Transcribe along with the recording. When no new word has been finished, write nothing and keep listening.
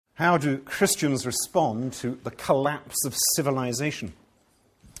How do Christians respond to the collapse of civilization?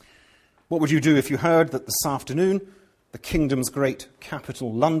 What would you do if you heard that this afternoon the kingdom's great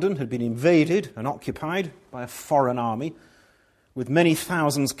capital, London, had been invaded and occupied by a foreign army, with many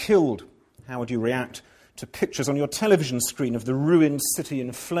thousands killed? How would you react to pictures on your television screen of the ruined city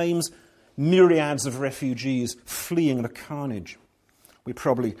in flames, myriads of refugees fleeing the carnage? We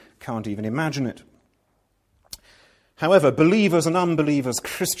probably can't even imagine it. However, believers and unbelievers,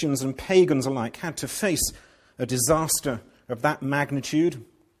 Christians and pagans alike, had to face a disaster of that magnitude,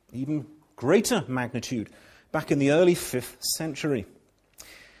 even greater magnitude, back in the early 5th century.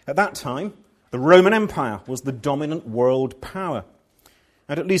 At that time, the Roman Empire was the dominant world power.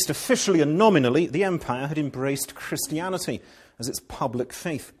 And at least officially and nominally, the empire had embraced Christianity as its public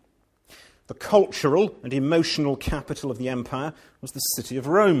faith. The cultural and emotional capital of the empire was the city of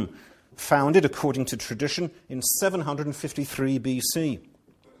Rome, founded, according to tradition, in 753 BC.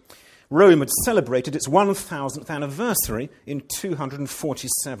 Rome had celebrated its 1000th anniversary in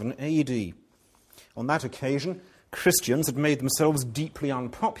 247 AD. On that occasion, Christians had made themselves deeply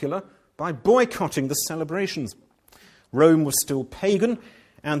unpopular by boycotting the celebrations. Rome was still pagan,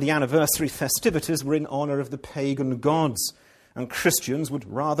 and the anniversary festivities were in honor of the pagan gods, and Christians would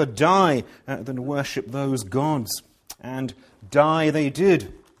rather die than worship those gods. And die they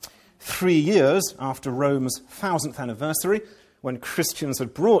did. 3 years after Rome's 1000th anniversary, when Christians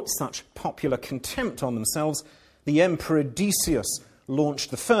had brought such popular contempt on themselves, the Emperor Decius launched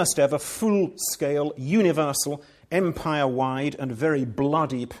the first ever full-scale, universal, empire-wide and very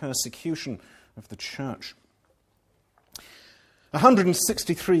bloody persecution of the church.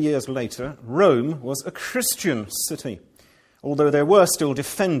 163 years later, Rome was a Christian city, although there were still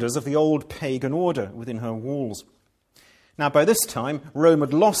defenders of the old pagan order within her walls. Now, by this time, Rome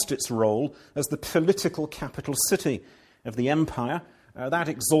had lost its role as the political capital city of the empire. That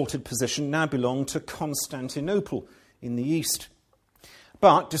exalted position now belonged to Constantinople in the east.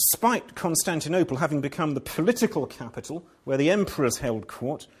 But despite Constantinople having become the political capital, where the emperors held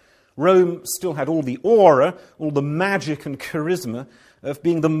court, Rome still had all the aura, all the magic and charisma of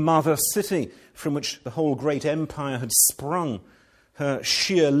being the mother city from which the whole great empire had sprung. Her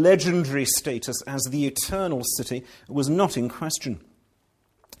sheer legendary status as the eternal city was not in question.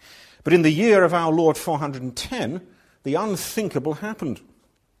 But in the year of our Lord 410, the unthinkable happened.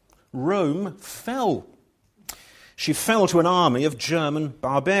 Rome fell. She fell to an army of German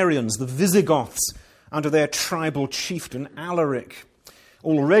barbarians, the Visigoths, under their tribal chieftain Alaric.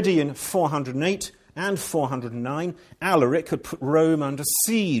 Already in 408 and 409, Alaric had put Rome under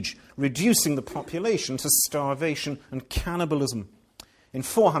siege, reducing the population to starvation and cannibalism. In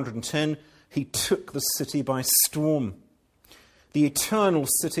 410, he took the city by storm. The eternal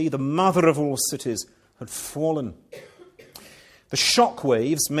city, the mother of all cities, had fallen. The shock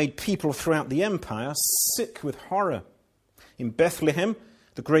waves made people throughout the empire sick with horror. In Bethlehem,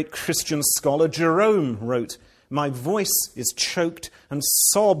 the great Christian scholar Jerome wrote, "My voice is choked and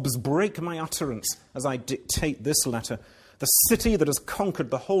sobs break my utterance as I dictate this letter. The city that has conquered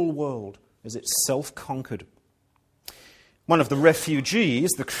the whole world is itself conquered." One of the refugees,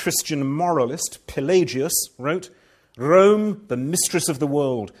 the Christian moralist Pelagius, wrote, "Rome, the mistress of the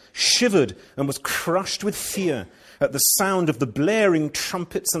world, shivered and was crushed with fear at the sound of the blaring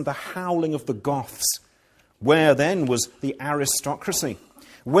trumpets and the howling of the Goths. Where then was the aristocracy?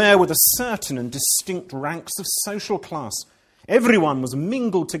 Where were the certain and distinct ranks of social class? Everyone was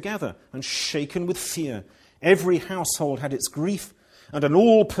mingled together and shaken with fear. Every household had its grief, and an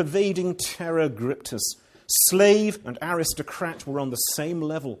all-pervading terror gripped us. Slave and aristocrat were on the same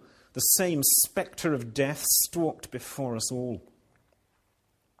level. The same spectre of death stalked before us all."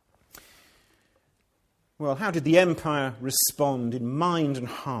 Well, how did the empire respond in mind and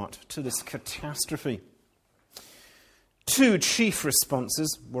heart to this catastrophe? Two chief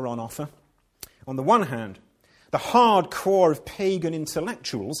responses were on offer. On the one hand, the hardcore of pagan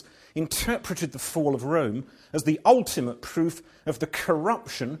intellectuals interpreted the fall of Rome as the ultimate proof of the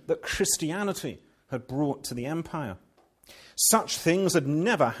corruption that Christianity had brought to the empire. Such things had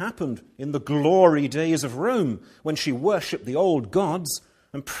never happened in the glory days of Rome, when she worshipped the old gods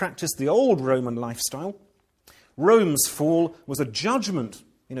and practiced the old Roman lifestyle. Rome's fall was a judgment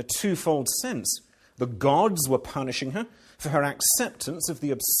in a twofold sense. The gods were punishing her for her acceptance of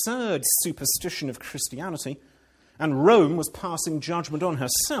the absurd superstition of Christianity, and Rome was passing judgment on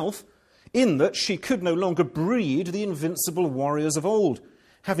herself in that she could no longer breed the invincible warriors of old,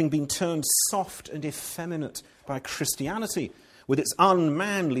 having been turned soft and effeminate by Christianity with its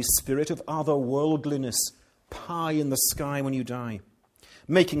unmanly spirit of otherworldliness, pie in the sky when you die,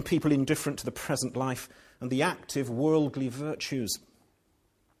 making people indifferent to the present life and the active worldly virtues.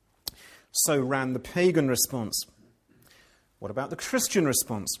 So ran the pagan response. What about the Christian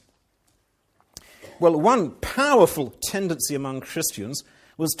response? Well, one powerful tendency among Christians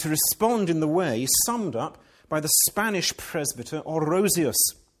was to respond in the way summed up by the Spanish presbyter Orosius.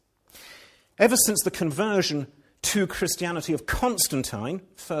 Ever since the conversion to Christianity of Constantine,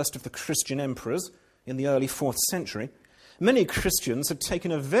 first of the Christian emperors in the early 4th century, many Christians had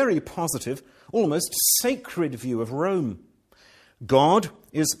taken a very positive, almost sacred view of Rome. God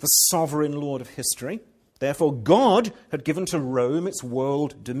is the sovereign Lord of history. Therefore, God had given to Rome its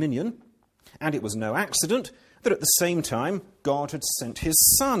world dominion. And it was no accident that at the same time God had sent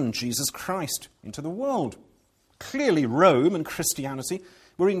his Son, Jesus Christ, into the world. Clearly, Rome and Christianity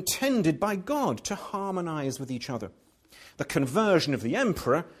were intended by God to harmonize with each other. The conversion of the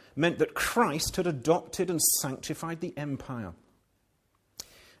emperor meant that Christ had adopted and sanctified the empire.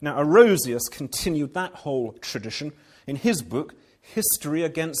 Now, Orosius continued that whole tradition in his book, History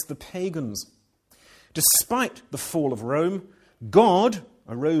Against the Pagans. Despite the fall of Rome, God,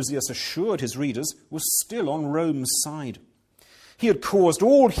 Orosius assured his readers, was still on Rome's side. He had caused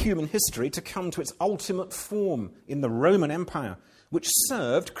all human history to come to its ultimate form in the Roman Empire, which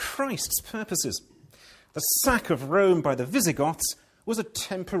served Christ's purposes. The sack of Rome by the Visigoths was a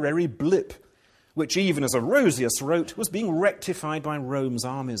temporary blip, which, even as Orosius wrote, was being rectified by Rome's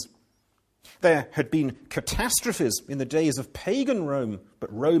armies. There had been catastrophes in the days of pagan Rome,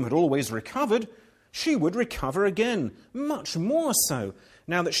 but Rome had always recovered. She would recover again, much more so,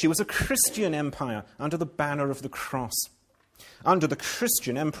 now that she was a Christian empire under the banner of the cross. Under the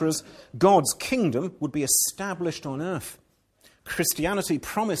Christian emperors, God's kingdom would be established on earth. Christianity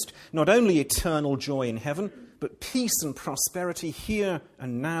promised not only eternal joy in heaven, but peace and prosperity here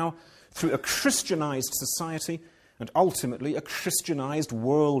and now through a Christianized society and ultimately a Christianized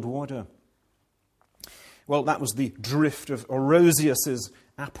world order. Well, that was the drift of Orosius's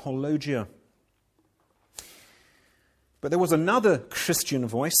apologia. But there was another Christian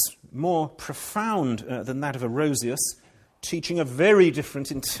voice, more profound than that of Orosius, teaching a very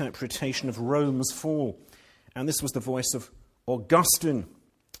different interpretation of Rome's fall. And this was the voice of Augustine,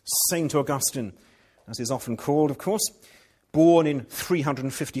 Saint Augustine, as he's often called, of course. Born in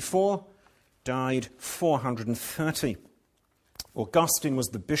 354, died 430. Augustine was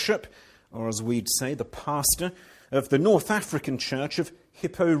the bishop, or as we'd say, the pastor, of the North African church of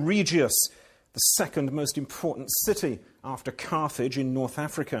Hippo Regius, the second most important city after Carthage in North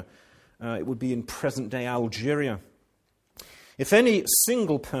Africa. It would be in present-day Algeria. If any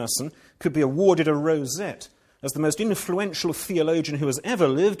single person could be awarded a rosette as the most influential theologian who has ever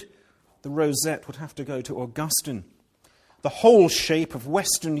lived, the rosette would have to go to Augustine. The whole shape of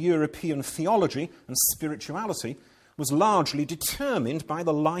Western European theology and spirituality was largely determined by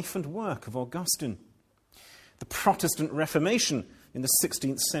the life and work of Augustine. The Protestant Reformation in the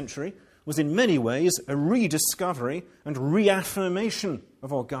 16th century was in many ways a rediscovery and reaffirmation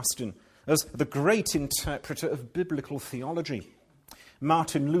of Augustine as the great interpreter of biblical theology.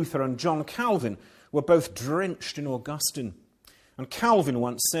 Martin Luther and John Calvin were both drenched in Augustine. And Calvin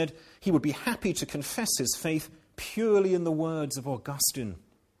once said he would be happy to confess his faith purely in the words of Augustine.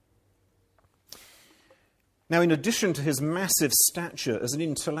 Now, in addition to his massive stature as an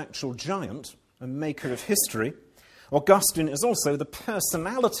intellectual giant, a maker of history, Augustine is also the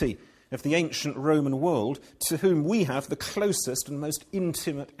personality of the ancient Roman world to whom we have the closest and most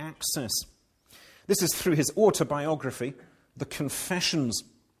intimate access. This is through his autobiography, The Confessions.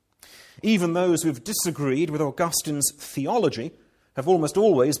 Even those who have disagreed with Augustine's theology have almost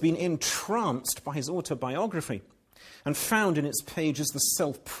always been entranced by his autobiography and found in its pages the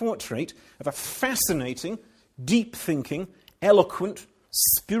self-portrait of a fascinating, deep-thinking, eloquent,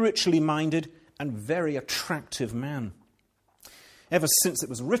 spiritually minded, and very attractive man. Ever since it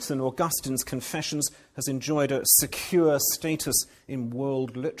was written, Augustine's Confessions has enjoyed a secure status in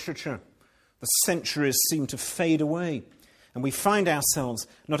world literature. The centuries seem to fade away, and we find ourselves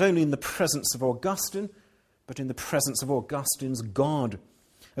not only in the presence of Augustine, but in the presence of Augustine's God,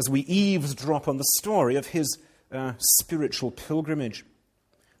 as we eavesdrop on the story of his spiritual pilgrimage.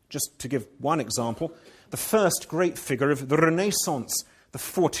 Just to give one example, the first great figure of the Renaissance, the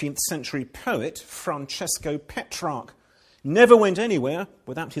 14th century poet Francesco Petrarch, never went anywhere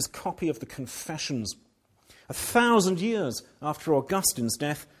without his copy of the Confessions. 1,000 years after Augustine's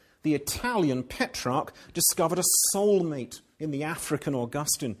death, the Italian Petrarch discovered a soulmate in the African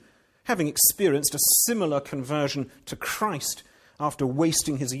Augustine, having experienced a similar conversion to Christ after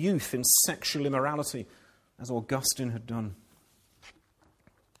wasting his youth in sexual immorality, as Augustine had done.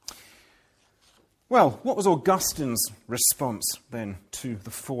 Well, what was Augustine's response, then, to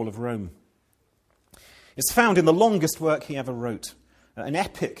the fall of Rome? It's found in the longest work he ever wrote, an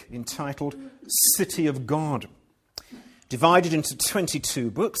epic entitled City of God. Divided into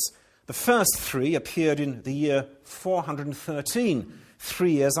 22 books, the first 3 appeared in the year 413,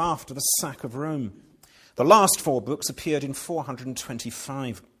 3 years after the sack of Rome. The last 4 books appeared in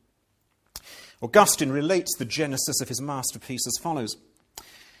 425. Augustine relates the genesis of his masterpiece as follows.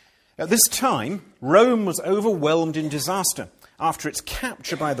 At this time, Rome was overwhelmed in disaster after its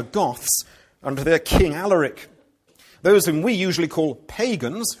capture by the Goths under their king Alaric. Those whom we usually call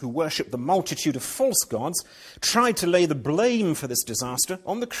pagans, who worship the multitude of false gods, tried to lay the blame for this disaster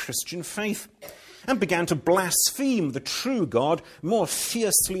on the Christian faith and began to blaspheme the true God more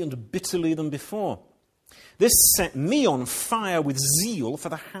fiercely and bitterly than before. This set me on fire with zeal for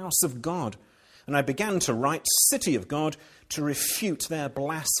the house of God, and I began to write City of God to refute their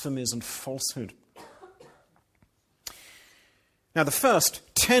blasphemies and falsehood. Now, the first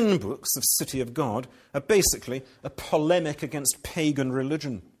 10 books of City of God are basically a polemic against pagan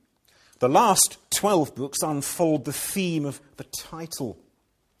religion. The last 12 books unfold the theme of the title.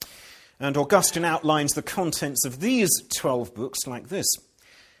 And Augustine outlines the contents of these 12 books like this.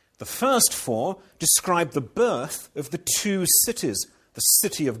 The first 4 describe the birth of the 2 cities, the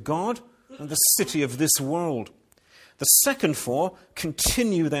city of God and the city of this world. The second 4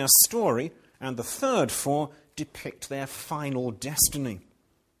 continue their story, and the third 4 depict their final destiny.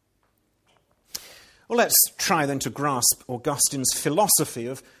 Well, let's try then to grasp Augustine's philosophy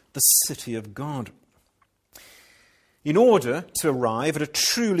of the city of God. In order to arrive at a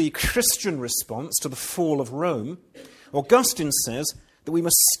truly Christian response to the fall of Rome, Augustine says that we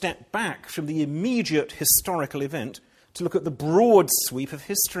must step back from the immediate historical event to look at the broad sweep of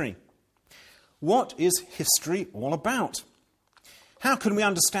history. What is history all about? How can we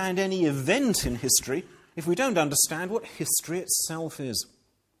understand any event in history if we don't understand what history itself is?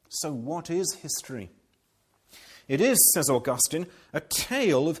 So what is history? It is, says Augustine, a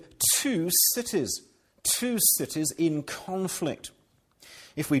tale of 2 cities in conflict.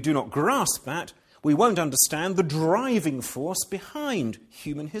 If we do not grasp that, we won't understand the driving force behind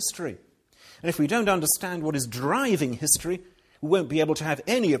human history. And if we don't understand what is driving history, we won't be able to have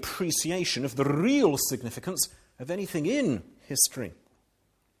any appreciation of the real significance of anything in history.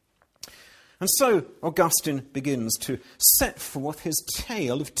 And so Augustine begins to set forth his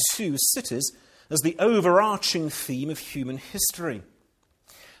tale of 2 cities as the overarching theme of human history.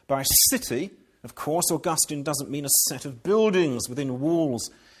 By city, of course, Augustine doesn't mean a set of buildings within walls.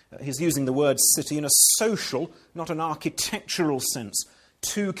 He's using the word city in a social, not an architectural sense.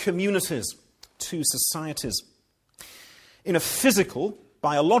 2 communities, 2 societies. In a physical,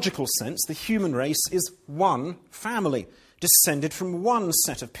 biological sense, the human race is one family, descended from one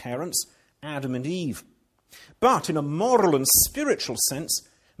set of parents, Adam and Eve. But in a moral and spiritual sense,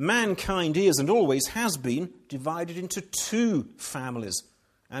 mankind is and always has been divided into 2 families,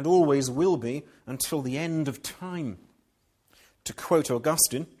 and always will be until the end of time. To quote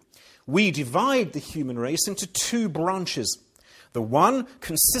Augustine, we divide the human race into 2 branches, the one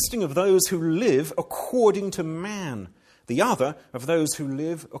consisting of those who live according to man, the other of those who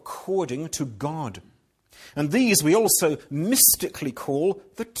live according to God. And these we also mystically call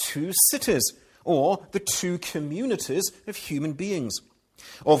the 2 cities, or the 2 communities of human beings,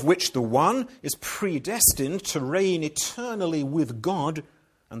 of which the one is predestined to reign eternally with God,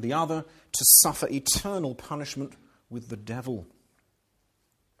 and the other to suffer eternal punishment with the devil.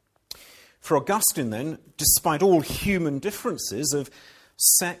 For Augustine, then, despite all human differences of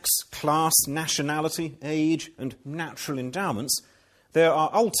sex, class, nationality, age, and natural endowments, there are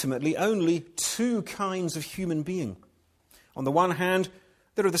ultimately only 2 kinds of human being. On the one hand,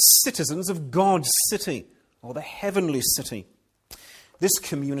 there are the citizens of God's city, or the heavenly city. This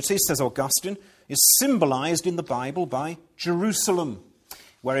community, says Augustine, is symbolized in the Bible by Jerusalem,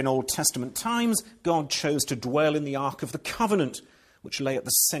 where in Old Testament times God chose to dwell in the Ark of the Covenant, which lay at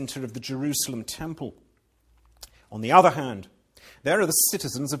the center of the Jerusalem temple. On the other hand, there are the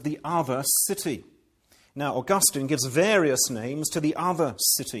citizens of the other city. Now, Augustine gives various names to the other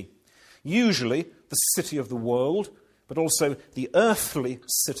city, usually the city of the world, but also the earthly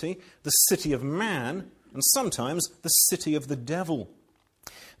city, the city of man, and sometimes the city of the devil.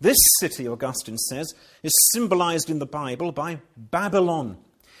 This city, Augustine says, is symbolized in the Bible by Babylon,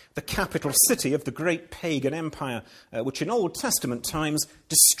 the capital city of the great pagan empire, which in Old Testament times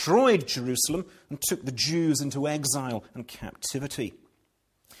destroyed Jerusalem and took the Jews into exile and captivity.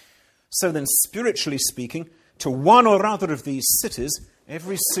 So then, spiritually speaking, to one or other of these cities,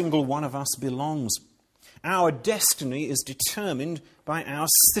 every single one of us belongs. Our destiny is determined by our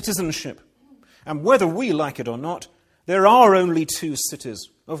citizenship. And whether we like it or not, there are only 2 cities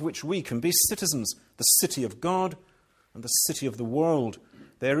of which we can be citizens, the city of God and the city of the world.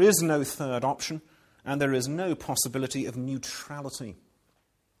 There is no third option, and there is no possibility of neutrality.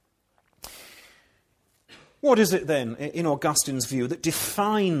 What is it then, in Augustine's view, that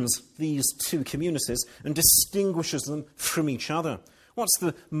defines these two communities and distinguishes them from each other? What's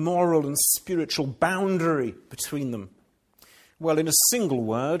the moral and spiritual boundary between them? Well, in a single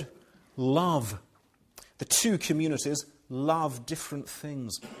word, love. The two communities love different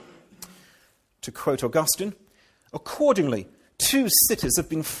things. To quote Augustine, accordingly, two cities have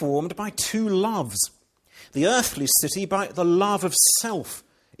been formed by two loves. The earthly city by the love of self,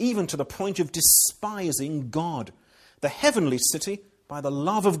 even to the point of despising God. The heavenly city by the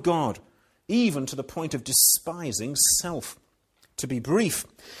love of God, even to the point of despising self. To be brief,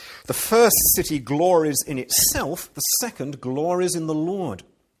 the first city glories in itself, the second glories in the Lord.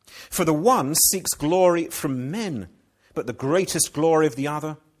 For the one seeks glory from men, but the greatest glory of the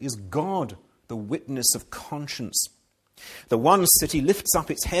other is God, the witness of conscience. The one city lifts up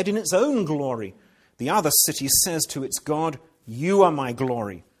its head in its own glory. The other city says to its God, "You are my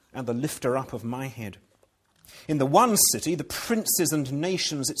glory, and the lifter up of my head." In the one city, the princes and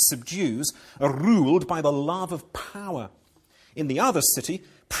nations it subdues are ruled by the love of power. In the other city,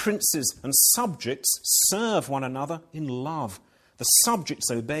 princes and subjects serve one another in love, the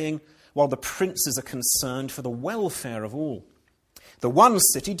subjects obeying, while the princes are concerned for the welfare of all. The one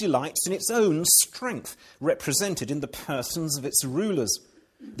city delights in its own strength, represented in the persons of its rulers.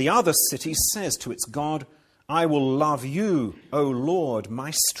 The other city says to its God, "I will love you, O Lord,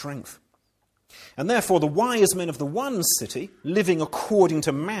 my strength." And therefore the wise men of the one city, living according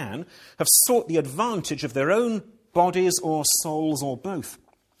to man, have sought the advantage of their own bodies or souls or both.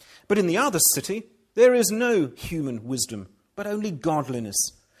 But in the other city there is no human wisdom, but only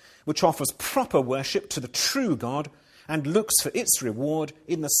godliness, which offers proper worship to the true God and looks for its reward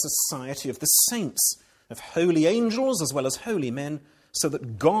in the society of the saints, of holy angels as well as holy men, so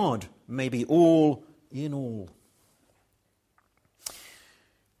that God may be all in all.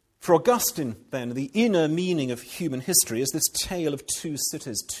 For Augustine, then, the inner meaning of human history is this tale of two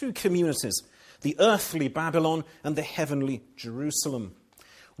cities, two communities, the earthly Babylon and the heavenly Jerusalem.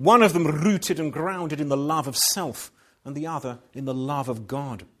 One of them rooted and grounded in the love of self, and the other in the love of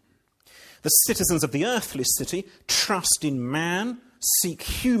God. The citizens of the earthly city trust in man, seek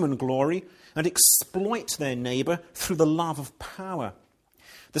human glory, and exploit their neighbour through the love of power.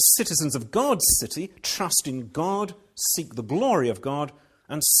 The citizens of God's city trust in God, seek the glory of God,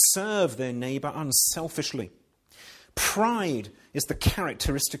 and serve their neighbour unselfishly. Pride is the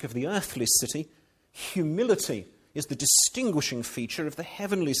characteristic of the earthly city. Humility is the distinguishing feature of the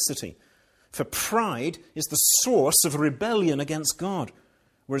heavenly city. For pride is the source of rebellion against God,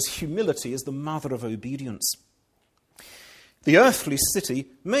 whereas humility is the mother of obedience. The earthly city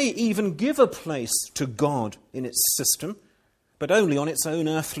may even give a place to God in its system, but only on its own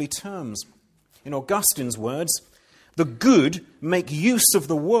earthly terms. In Augustine's words, the good make use of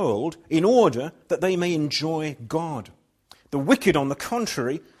the world in order that they may enjoy God. The wicked, on the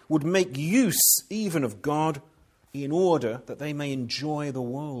contrary, would make use even of God in order that they may enjoy the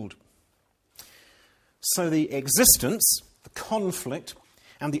world. So the existence, the conflict,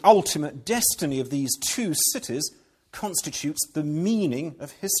 and the ultimate destiny of these two cities constitutes the meaning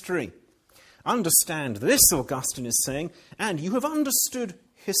of history. Understand this, Augustine is saying, and you have understood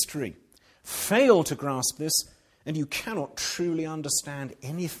history. Fail to grasp this, and you cannot truly understand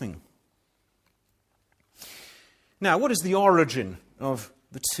anything. Now, what is the origin of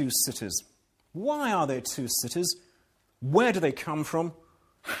the two cities? Why are there two cities? Where do they come from?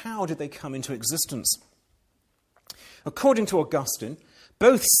 How did they come into existence? According to Augustine,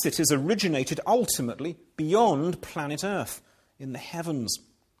 both cities originated ultimately beyond planet Earth, in the heavens.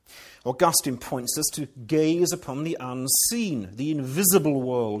 Augustine points us to gaze upon the unseen, the invisible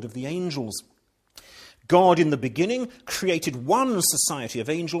world of the angels. God in the beginning created one society of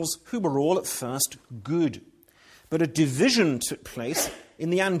angels who were all at first good. But a division took place in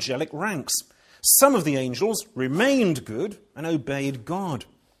the angelic ranks. Some of the angels remained good and obeyed God.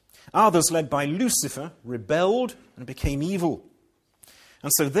 Others, led by Lucifer, rebelled and became evil.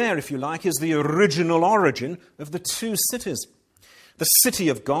 And so there, if you like, is the original origin of the two cities. The city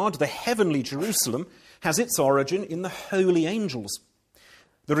of God, the heavenly Jerusalem, has its origin in the holy angels.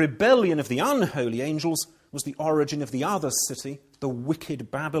 The rebellion of the unholy angels was the origin of the other city, the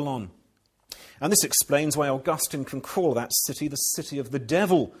wicked Babylon. And this explains why Augustine can call that city the city of the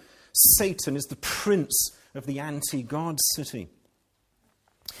devil. Satan is the prince of the anti-God city.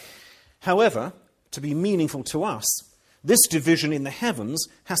 However, to be meaningful to us, this division in the heavens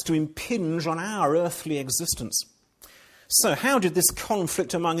has to impinge on our earthly existence. So how did this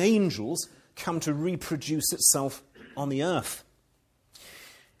conflict among angels come to reproduce itself on the earth?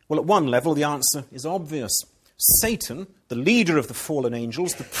 Well, at one level, the answer is obvious. Satan, the leader of the fallen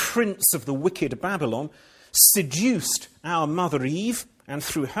angels, the prince of the wicked Babylon, seduced our mother Eve, and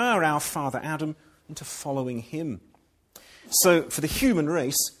through her our father Adam, into following him. So, for the human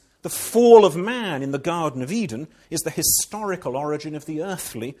race, the fall of man in the Garden of Eden is the historical origin of the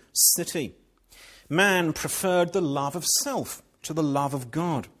earthly city. Man preferred the love of self to the love of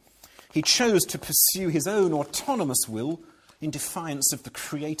God. He chose to pursue his own autonomous will in defiance of the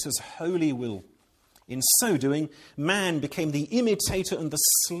Creator's holy will. In so doing, man became the imitator and the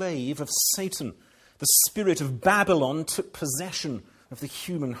slave of Satan. The spirit of Babylon took possession of the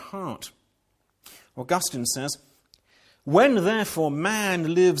human heart. Augustine says, "When therefore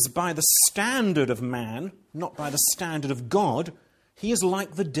man lives by the standard of man, not by the standard of God, he is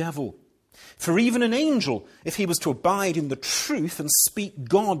like the devil. For even an angel, if he was to abide in the truth and speak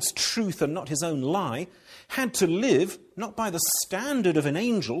God's truth and not his own lie, had to live not by the standard of an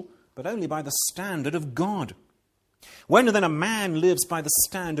angel, but only by the standard of God. When then a man lives by the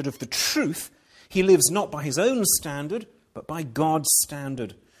standard of the truth, he lives not by his own standard, but by God's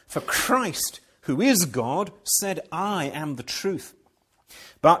standard. For Christ, who is God, said, 'I am the truth.'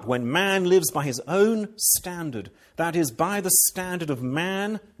 But when man lives by his own standard, that is, by the standard of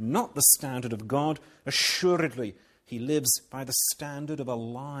man, not the standard of God, assuredly he lives by the standard of a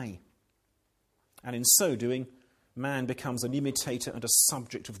lie. And in so doing, man becomes an imitator and a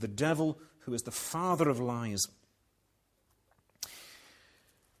subject of the devil, who is the father of lies."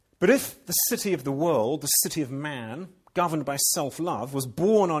 But if the city of the world, the city of man, governed by self-love, was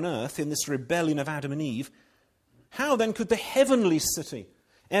born on earth in this rebellion of Adam and Eve, how then could the heavenly city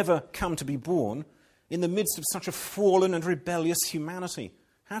ever come to be born in the midst of such a fallen and rebellious humanity?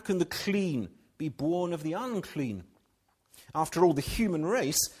 How can the clean be born of the unclean? After all, the human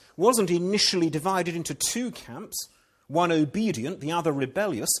race wasn't initially divided into two camps, one obedient, the other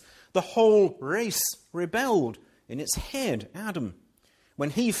rebellious. The whole race rebelled in its head, Adam. When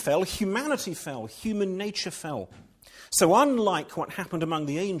he fell, humanity fell, human nature fell. So unlike what happened among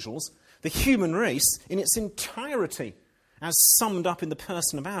the angels, the human race in its entirety, as summed up in the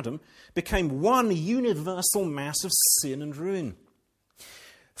person of Adam, became one universal mass of sin and ruin.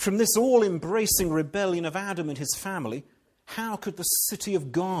 From this all-embracing rebellion of Adam and his family, how could the city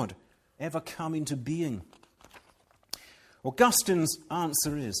of God ever come into being? Augustine's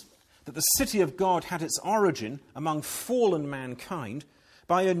answer is that the city of God had its origin among fallen mankind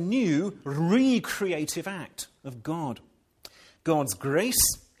by a new recreative act of God. God's grace,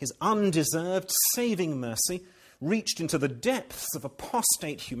 his undeserved saving mercy, reached into the depths of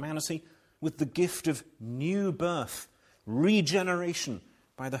apostate humanity with the gift of new birth, regeneration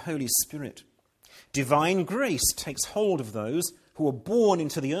by the Holy Spirit. Divine grace takes hold of those who are born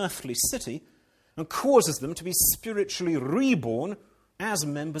into the earthly city and causes them to be spiritually reborn as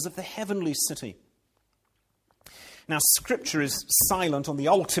members of the heavenly city. Now, Scripture is silent on the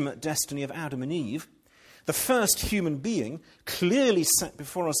ultimate destiny of Adam and Eve. The first human being, clearly set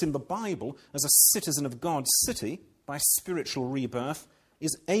before us in the Bible as a citizen of God's city by spiritual rebirth,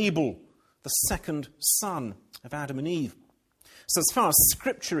 is Abel, the second son of Adam and Eve. So as far as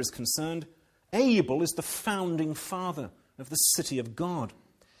Scripture is concerned, Abel is the founding father of the city of God.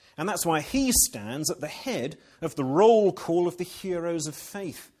 And that's why he stands at the head of the roll call of the heroes of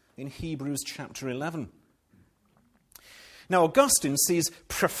faith in Hebrews chapter 11. Now, Augustine sees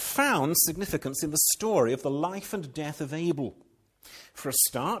profound significance in the story of the life and death of Abel. For a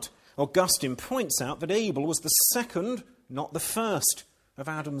start, Augustine points out that Abel was the second, not the first, of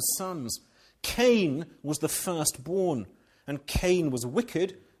Adam's sons. Cain was the firstborn, and Cain was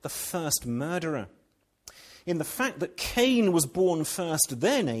wicked, the first murderer. In the fact that Cain was born first,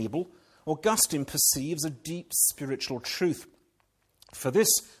 then Abel, Augustine perceives a deep spiritual truth. For this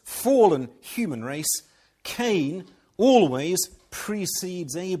fallen human race, Cain always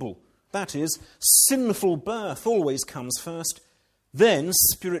precedes Abel. That is, sinful birth always comes first, then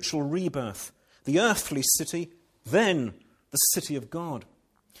spiritual rebirth, the earthly city, then the city of God.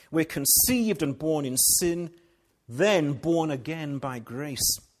 We're conceived and born in sin, then born again by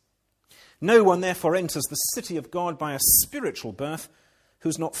grace. No one therefore enters the city of God by a spiritual birth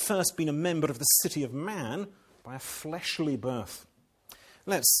who's not first been a member of the city of man by a fleshly birth.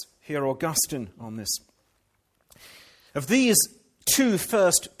 Let's hear Augustine on this. Of these two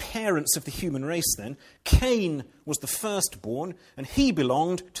first parents of the human race, then, Cain was the firstborn, and he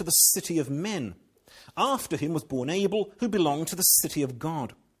belonged to the city of men. After him was born Abel, who belonged to the city of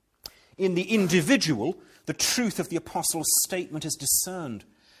God. In the individual, the truth of the apostle's statement is discerned.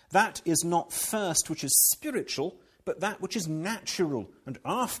 That is not first which is spiritual, but that which is natural, and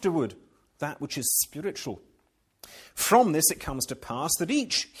afterward that which is spiritual. From this it comes to pass that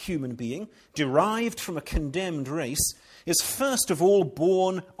each human being, derived from a condemned race, is first of all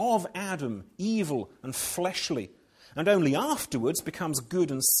born of Adam, evil and fleshly, and only afterwards becomes good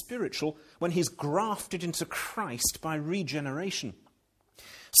and spiritual when he's grafted into Christ by regeneration.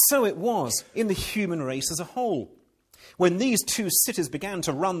 So it was in the human race as a whole. When these two cities began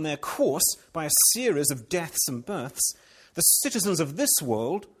to run their course by a series of deaths and births, the citizen of this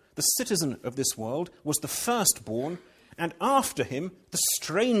world was the firstborn, and after him, the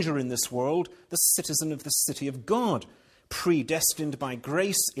stranger in this world, the citizen of the city of God, predestined by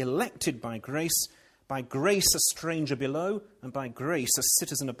grace, elected by grace a stranger below, and by grace a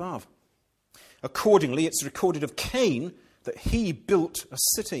citizen above. Accordingly, it's recorded of Cain that he built a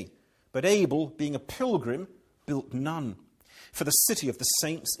city, but Abel, being a pilgrim, built none. For the city of the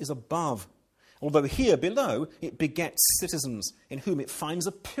saints is above, although here below it begets citizens, in whom it finds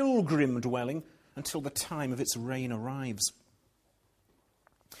a pilgrim dwelling until the time of its reign arrives.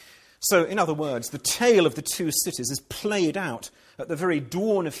 So, in other words, the tale of the two cities is played out at the very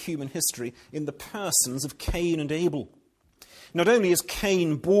dawn of human history in the persons of Cain and Abel. Not only is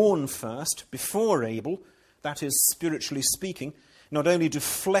Cain born first, before Abel, that is, spiritually speaking, not only do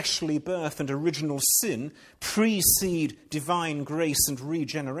fleshly birth and original sin precede divine grace and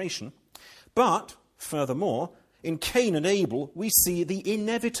regeneration, but, furthermore, in Cain and Abel we see the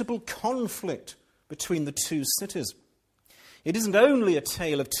inevitable conflict between the two cities. It isn't only a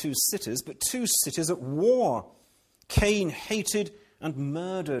tale of two cities, but two cities at war. Cain hated and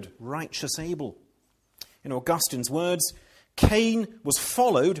murdered righteous Abel. In Augustine's words, Cain was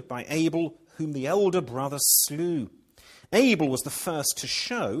followed by Abel, whom the elder brother slew. Abel was the first to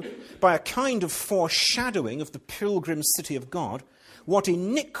show, by a kind of foreshadowing of the pilgrim city of God, what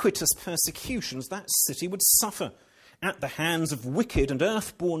iniquitous persecutions that city would suffer at the hands of wicked and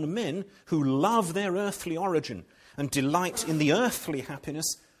earth-born men who love their earthly origin and delight in the earthly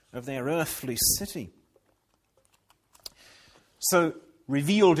happiness of their earthly city. So,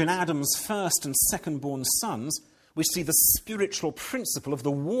 revealed in Adam's first and second-born sons, we see the spiritual principle of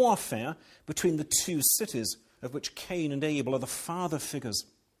the warfare between the two cities, of which Cain and Abel are the father figures.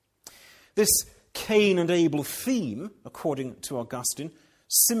 This Cain and Abel theme, according to Augustine,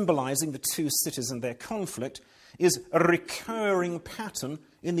 symbolizing the two cities and their conflict, is a recurring pattern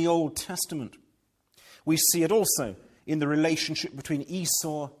in the Old Testament. We see it also in the relationship between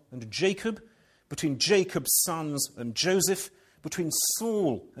Esau and Jacob, between Jacob's sons and Joseph, between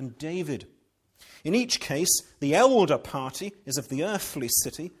Saul and David. In each case, the elder party is of the earthly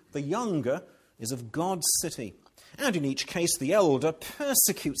city, the younger is of God's city. And in each case, the elder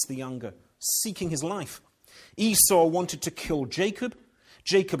persecutes the younger, seeking his life. Esau wanted to kill Jacob.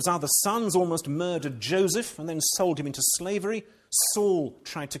 Jacob's other sons almost murdered Joseph and then sold him into slavery. Saul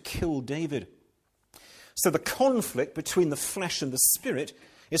tried to kill David. So the conflict between the flesh and the spirit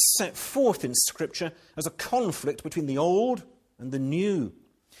is set forth in Scripture as a conflict between the old and the new.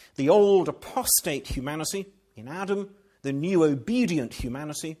 The old apostate humanity in Adam, the new obedient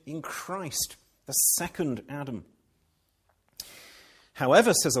humanity in Christ, the second Adam.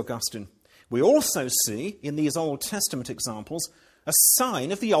 However, says Augustine, we also see in these Old Testament examples a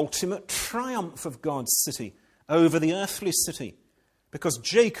sign of the ultimate triumph of God's city over the earthly city. Because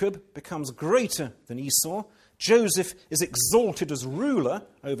Jacob becomes greater than Esau, Joseph is exalted as ruler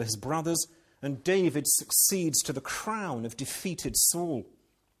over his brothers, and David succeeds to the crown of defeated Saul.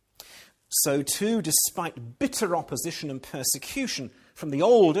 So too, despite bitter opposition and persecution from the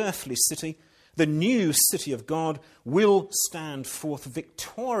old earthly city, the new city of God will stand forth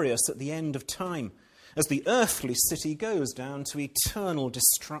victorious at the end of time, as the earthly city goes down to eternal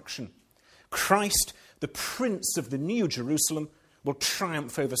destruction. Christ, the Prince of the New Jerusalem, will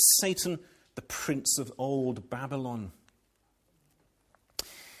triumph over Satan, the prince of old Babylon.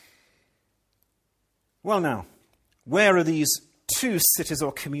 Well now, where are these two cities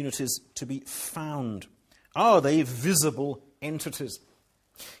or communities to be found? Are they visible entities?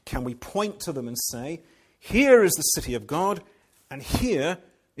 Can we point to them and say, here is the city of God, and here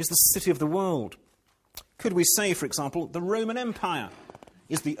is the city of the world? Could we say, for example, the Roman Empire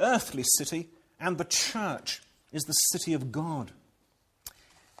is the earthly city, and the church is the city of God?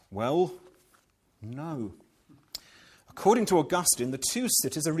 Well, no. According to Augustine, the two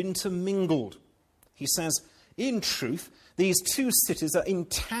cities are intermingled. He says, in truth, these two cities are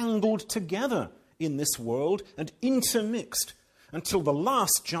entangled together in this world and intermixed until the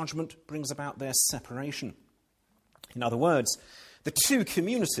last judgment brings about their separation. In other words, the two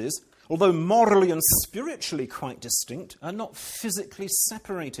communities, although morally and spiritually quite distinct, are not physically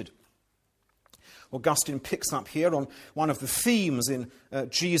separated. Augustine picks up here on one of the themes in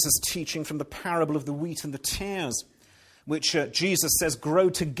Jesus' teaching from the parable of the wheat and the tares, which Jesus says grow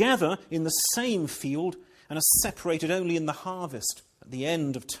together in the same field and are separated only in the harvest at the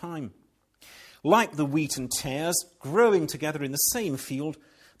end of time. Like the wheat and tares growing together in the same field,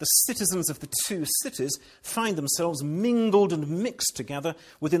 the citizens of the two cities find themselves mingled and mixed together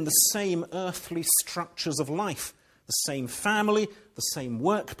within the same earthly structures of life, the same family, the same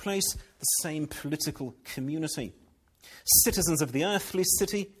workplace, the same political community. Citizens of the earthly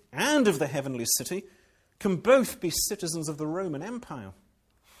city and of the heavenly city can both be citizens of the Roman Empire.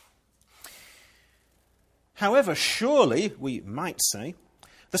 However, surely, we might say,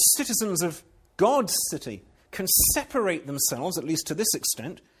 the citizens of God's city can separate themselves, at least to this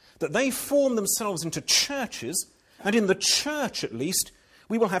extent, that they form themselves into churches, and in the church, at least,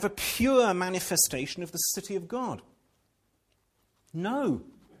 we will have a pure manifestation of the city of God. No,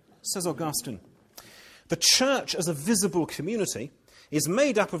 says Augustine. The church as a visible community is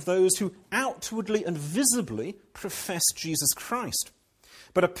made up of those who outwardly and visibly profess Jesus Christ.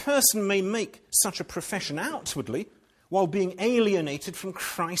 But a person may make such a profession outwardly while being alienated from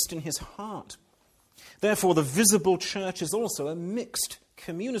Christ in his heart. Therefore, the visible church is also a mixed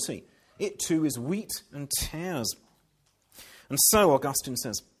community. It too is wheat and tares. And so, Augustine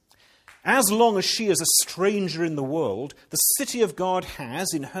says, as long as she is a stranger in the world, the city of God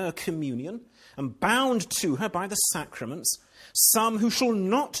has, in her communion, and bound to her by the sacraments, some who shall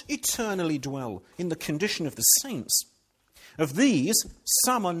not eternally dwell in the condition of the saints. Of these,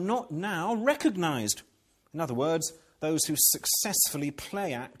 some are not now recognized. In other words, those who successfully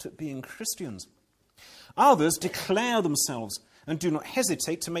play act at being Christians. Others declare themselves and do not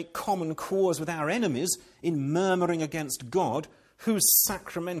hesitate to make common cause with our enemies in murmuring against God, whose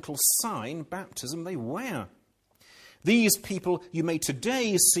sacramental sign, baptism, they wear. These people you may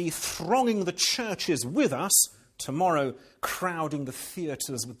today see thronging the churches with us, tomorrow crowding the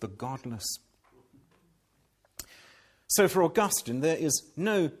theatres with the godless. So for Augustine, there is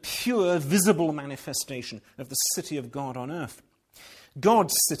no pure, visible manifestation of the city of God on earth.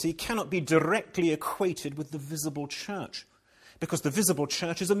 God's city cannot be directly equated with the visible church, because the visible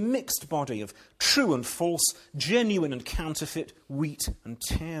church is a mixed body of true and false, genuine and counterfeit, wheat and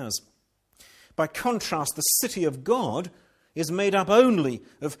tares. By contrast, the city of God is made up only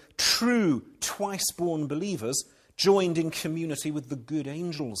of true, twice-born believers joined in community with the good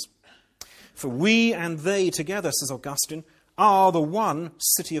angels. For we and they together, says Augustine, are the one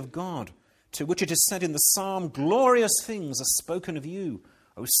city of God, to which it is said in the psalm, glorious things are spoken of you,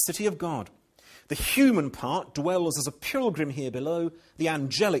 O city of God. The human part dwells as a pilgrim here below, the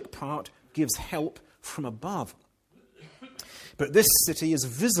angelic part gives help from above. But this city is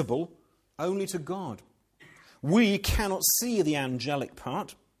visible only to God. We cannot see the angelic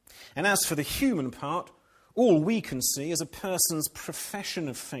part, and as for the human part, all we can see is a person's profession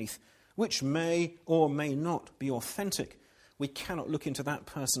of faith, which may or may not be authentic. We cannot look into that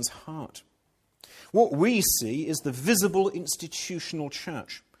person's heart. What we see is the visible institutional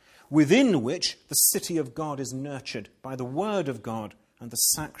church, within which the city of God is nurtured by the word of God and the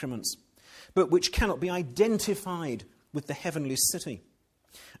sacraments, but which cannot be identified with the heavenly city.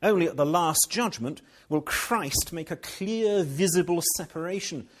 Only at the last judgment will Christ make a clear, visible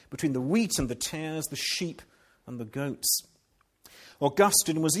separation between the wheat and the tares, the sheep and the goats.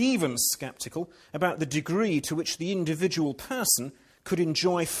 Augustine was even sceptical about the degree to which the individual person could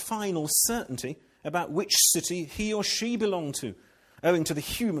enjoy final certainty about which city he or she belonged to, owing to the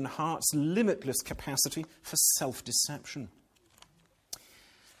human heart's limitless capacity for self-deception.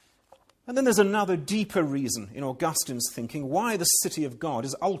 And then there's another deeper reason in Augustine's thinking why the city of God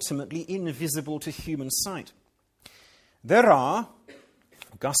is ultimately invisible to human sight. There are,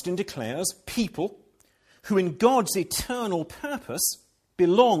 Augustine declares, people who in God's eternal purpose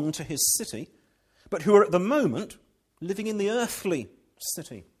belong to his city, but who are at the moment living in the earthly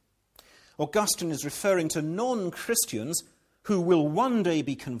city. Augustine is referring to non-Christians who will one day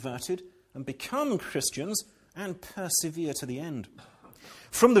be converted and become Christians and persevere to the end.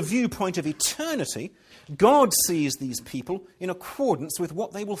 From the viewpoint of eternity, God sees these people in accordance with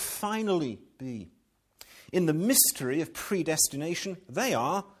what they will finally be. In the mystery of predestination, they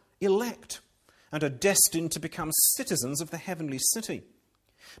are elect and are destined to become citizens of the heavenly city.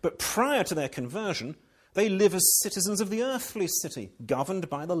 But prior to their conversion, they live as citizens of the earthly city, governed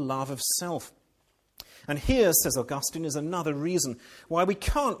by the love of self. And here, says Augustine, is another reason why we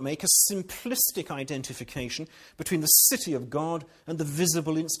can't make a simplistic identification between the city of God and the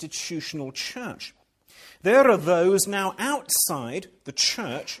visible institutional church. There are those now outside the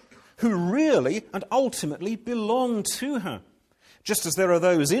church who really and ultimately belong to her, just as there are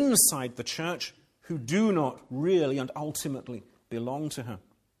those inside the church who do not really and ultimately belong to her.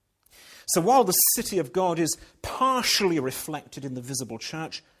 So while the city of God is partially reflected in the visible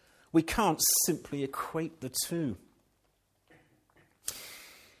church, we can't simply equate the two.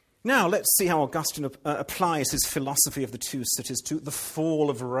 Now let's see how Augustine applies his philosophy of the two cities to the fall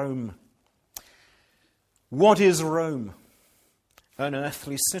of Rome. What is Rome? An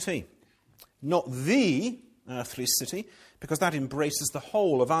earthly city. Not the earthly city, because that embraces the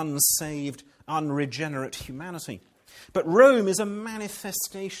whole of unsaved, unregenerate humanity. But Rome is a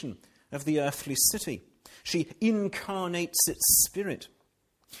manifestation of the earthly city. She incarnates its spirit.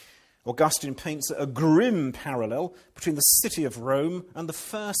 Augustine paints a grim parallel between the city of Rome and the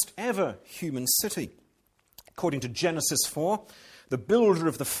first ever human city. According to Genesis 4, the builder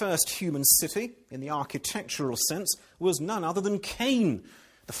of the first human city, in the architectural sense, was none other than Cain,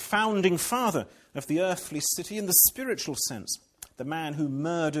 the founding father of the earthly city in the spiritual sense, the man who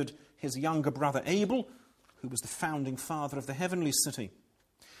murdered his younger brother Abel, who was the founding father of the heavenly city.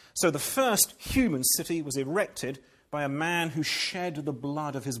 So the first human city was erected by a man who shed the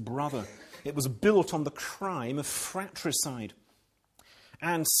blood of his brother. It was built on the crime of fratricide.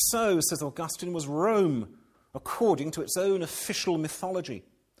 And so, says Augustine, was Rome, according to its own official mythology.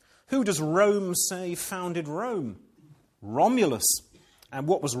 Who does Rome say founded Rome? Romulus. And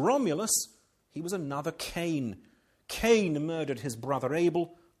what was Romulus? He was another Cain. Cain murdered his brother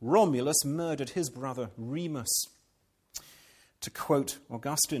Abel. Romulus murdered his brother Remus. To quote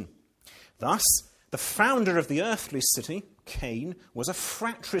Augustine, thus, the founder of the earthly city, Cain, was a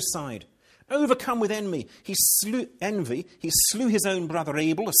fratricide. Overcome with envy, he slew his own brother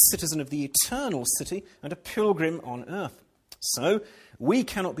Abel, a citizen of the eternal city and a pilgrim on earth. So, we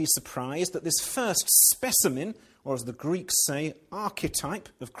cannot be surprised that this first specimen, or as the Greeks say, archetype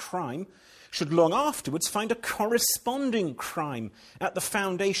of crime, should long afterwards find a corresponding crime at the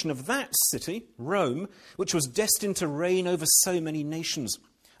foundation of that city, Rome, which was destined to reign over so many nations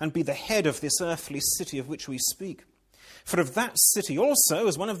and be the head of this earthly city of which we speak. For of that city also,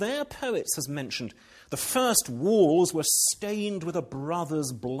 as one of their poets has mentioned, the first walls were stained with a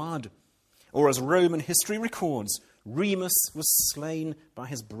brother's blood. Or as Roman history records, Remus was slain by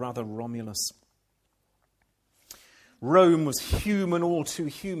his brother Romulus. Rome was human, all too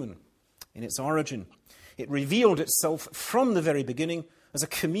human in its origin. It revealed itself from the very beginning as a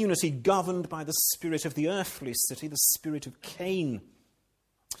community governed by the spirit of the earthly city, the spirit of Cain.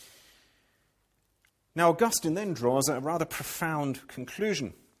 Now, Augustine then draws a rather profound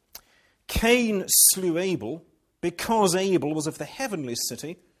conclusion. Cain slew Abel because Abel was of the heavenly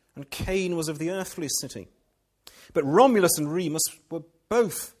city and Cain was of the earthly city. But Romulus and Remus were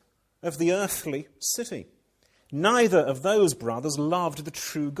both of the earthly city. Neither of those brothers loved the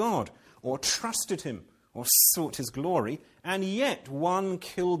true God or trusted him or sought his glory, and yet one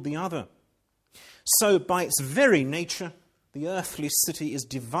killed the other. So, by its very nature, the earthly city is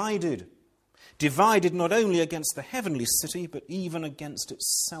divided. Divided not only against the heavenly city, but even against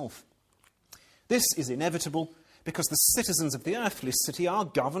itself. This is inevitable because the citizens of the earthly city are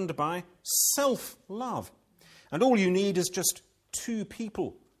governed by self-love. And all you need is just two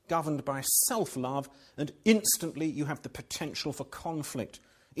people governed by self-love, and instantly you have the potential for conflict,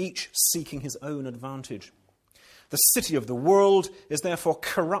 each seeking his own advantage. The city of the world is therefore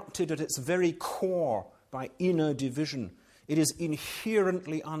corrupted at its very core by inner division. It is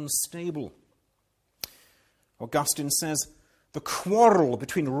inherently unstable. Augustine says, the quarrel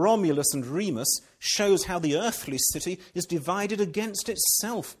between Romulus and Remus shows how the earthly city is divided against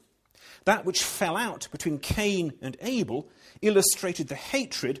itself. That which fell out between Cain and Abel illustrated the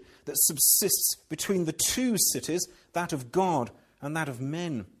hatred that subsists between the two cities, that of God and that of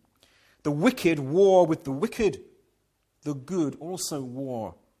men. The wicked war with the wicked. The good also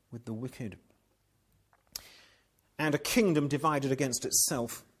war with the wicked. And a kingdom divided against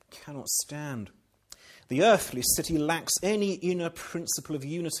itself cannot stand. The earthly city lacks any inner principle of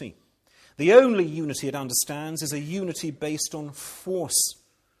unity. The only unity it understands is a unity based on force.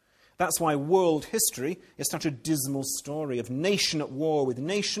 That's why world history is such a dismal story of nation at war with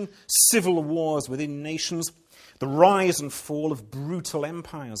nation, civil wars within nations, the rise and fall of brutal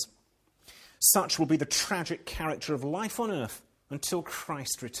empires. Such will be the tragic character of life on earth until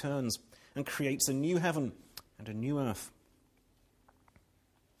Christ returns and creates a new heaven and a new earth.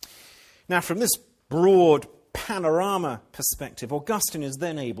 Now, from this broad panorama perspective, Augustine is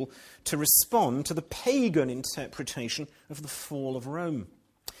then able to respond to the pagan interpretation of the fall of Rome.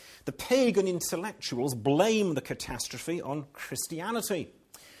 The pagan intellectuals blame the catastrophe on Christianity.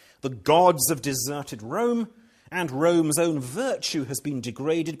 The gods have deserted Rome, and Rome's own virtue has been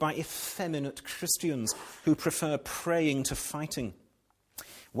degraded by effeminate Christians who prefer praying to fighting.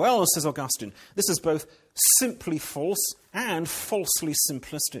 Well, says Augustine, this is both simply false and falsely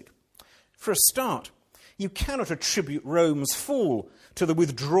simplistic. For a start, you cannot attribute Rome's fall to the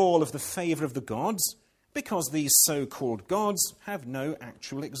withdrawal of the favour of the gods, because these so-called gods have no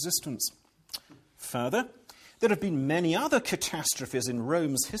actual existence. Further, there have been many other catastrophes in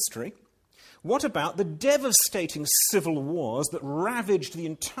Rome's history. What about the devastating civil wars that ravaged the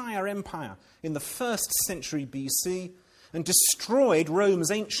entire empire in the 1st century BC and destroyed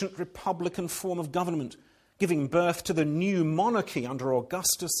Rome's ancient republican form of government, giving birth to the new monarchy under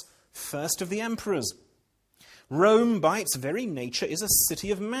Augustus, first of the emperors? Rome, by its very nature, is a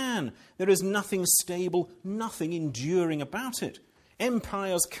city of man. There is nothing stable, nothing enduring about it.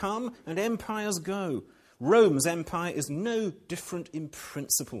 Empires come and empires go. Rome's empire is no different in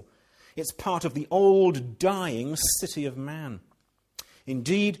principle. It's part of the old, dying city of man.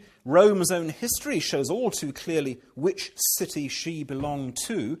 Indeed, Rome's own history shows all too clearly which city she belonged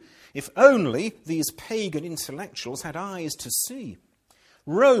to, if only these pagan intellectuals had eyes to see.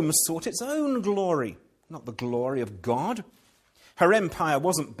 Rome sought its own glory, not the glory of God. Her empire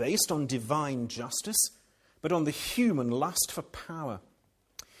wasn't based on divine justice, but on the human lust for power.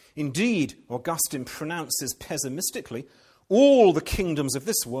 Indeed, Augustine pronounces pessimistically, all the kingdoms of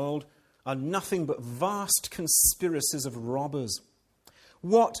this world are nothing but vast conspiracies of robbers.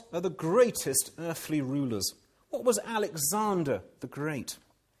 What are the greatest earthly rulers? What was Alexander the Great?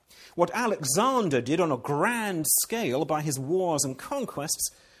 What Alexander did on a grand scale by his wars and conquests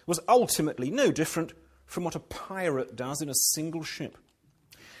was ultimately no different from what a pirate does in a single ship.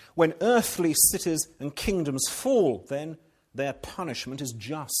 When earthly cities and kingdoms fall, then, their punishment is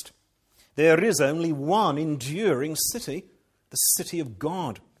just. There is only one enduring city, the city of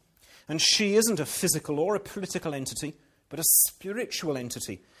God. And she isn't a physical or a political entity, but a spiritual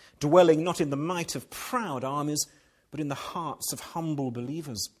entity, dwelling not in the might of proud armies, but in the hearts of humble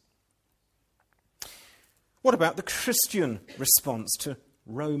believers. What about the Christian response to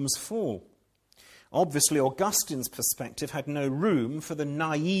Rome's fall? Obviously, Augustine's perspective had no room for the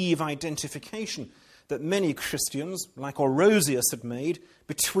naive identification that many Christians, like Orosius, had made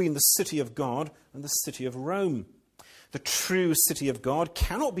between the city of God and the city of Rome. The true city of God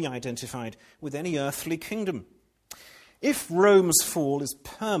cannot be identified with any earthly kingdom. If Rome's fall is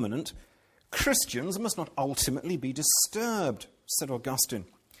permanent, Christians must not ultimately be disturbed, said Augustine.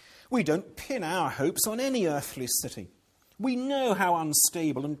 We don't pin our hopes on any earthly city. We know how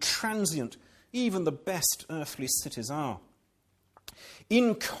unstable and transient even the best earthly cities are.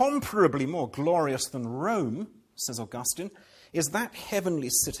 Incomparably more glorious than Rome, says Augustine, is that heavenly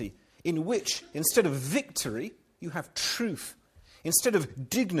city in which, instead of victory, you have truth. Instead of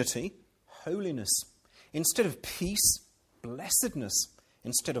dignity, holiness. Instead of peace, blessedness.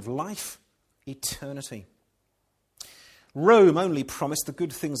 Instead of life, eternity. Rome only promised the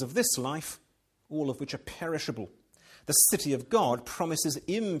good things of this life, all of which are perishable. The city of God promises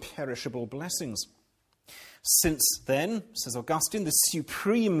imperishable blessings. Since then, says Augustine, the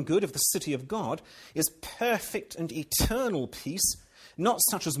supreme good of the city of God is perfect and eternal peace, not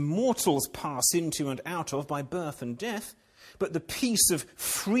such as mortals pass into and out of by birth and death, but the peace of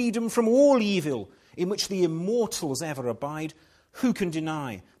freedom from all evil, in which the immortals ever abide. Who can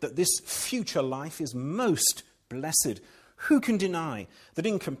deny that this future life is most blessed? Who can deny that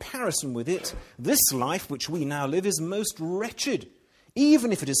in comparison with it, this life which we now live is most wretched,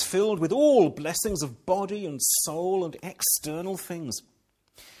 even if it is filled with all blessings of body and soul and external things?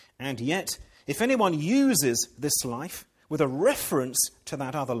 And yet, if anyone uses this life with a reference to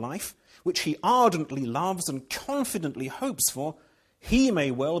that other life, which he ardently loves and confidently hopes for, he may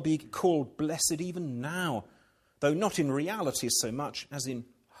well be called blessed even now, though not in reality so much as in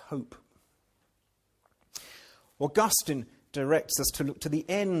hope. Augustine directs us to look to the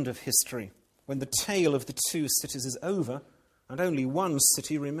end of history, when the tale of the two cities is over and only one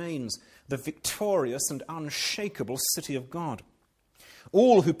city remains, the victorious and unshakable city of God.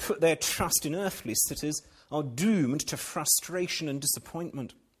 All who put their trust in earthly cities are doomed to frustration and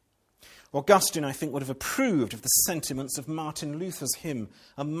disappointment. Augustine, I think, would have approved of the sentiments of Martin Luther's hymn,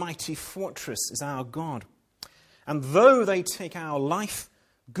 "A mighty fortress is our God." And though they take our life,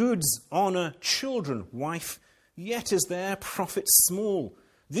 goods, honour, children, wife, yet is their profit small.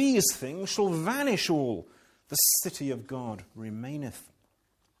 These things shall vanish all. The city of God remaineth.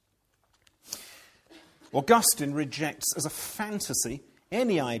 Augustine rejects as a fantasy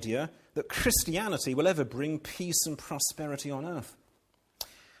any idea that Christianity will ever bring peace and prosperity on earth.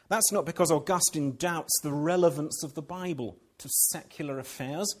 That's not because Augustine doubts the relevance of the Bible to secular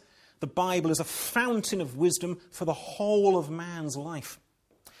affairs. The Bible is a fountain of wisdom for the whole of man's life.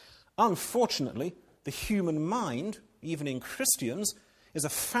 Unfortunately, the human mind, even in Christians, is a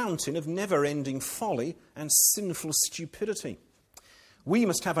fountain of never-ending folly and sinful stupidity. We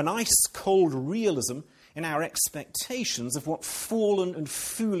must have an ice-cold realism in our expectations of what fallen and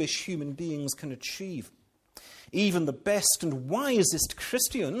foolish human beings can achieve. Even the best and wisest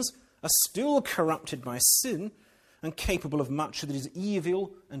Christians are still corrupted by sin and capable of much that is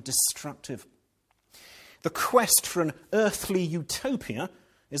evil and destructive. The quest for an earthly utopia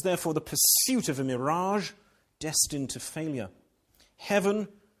is therefore the pursuit of a mirage destined to failure. Heaven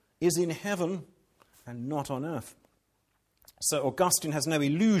is in heaven and not on earth. So Augustine has no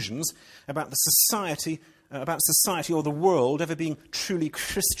illusions about society or the world ever being truly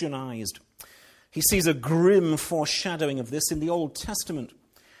Christianized. He sees a grim foreshadowing of this in the Old Testament.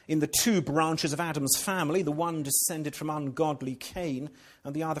 In the two branches of Adam's family, the one descended from ungodly Cain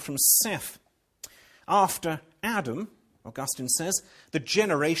and the other from Seth. After Adam, Augustine says, the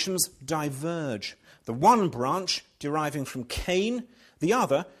generations diverge. The one branch deriving from Cain, the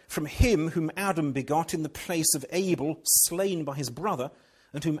other from him whom Adam begot in the place of Abel, slain by his brother,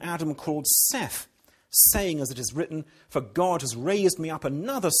 and whom Adam called Seth, saying, as it is written, "For God has raised me up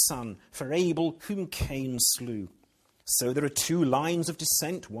another son for Abel, whom Cain slew." So there are two lines of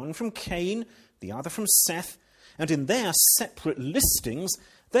descent, one from Cain, the other from Seth, and in their separate listings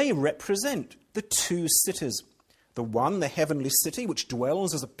they represent the two cities. The one, the heavenly city, which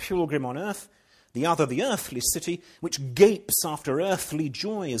dwells as a pilgrim on earth, the other, the earthly city, which gapes after earthly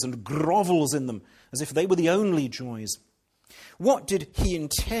joys and grovels in them as if they were the only joys. What did he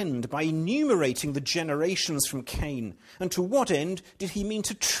intend by enumerating the generations from Cain, and to what end did he mean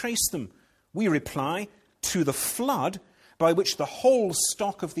to trace them? We reply, to the flood, by which the whole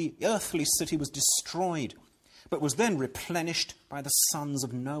stock of the earthly city was destroyed, but was then replenished by the sons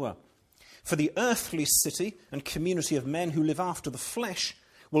of Noah. For the earthly city and community of men who live after the flesh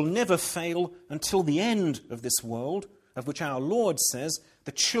will never fail until the end of this world, of which our Lord says,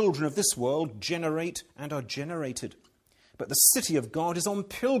 the children of this world generate and are generated. But the city of God is on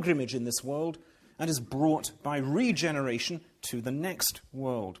pilgrimage in this world and is brought by regeneration to the next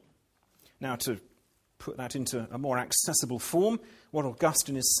world. Now, to put that into a more accessible form, what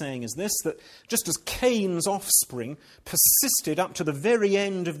Augustine is saying is this, that just as Cain's offspring persisted up to the very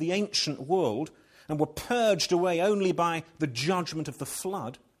end of the ancient world and were purged away only by the judgment of the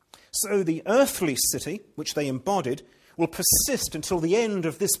flood, so the earthly city, which they embodied, will persist until the end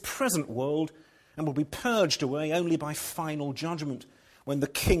of this present world and will be purged away only by final judgment when the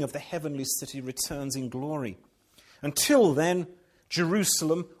King of the heavenly city returns in glory. Until then,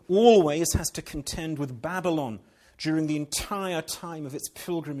 Jerusalem always has to contend with Babylon during the entire time of its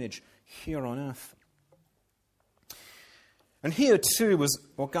pilgrimage here on earth. And here too was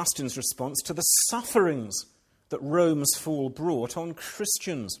Augustine's response to the sufferings that Rome's fall brought on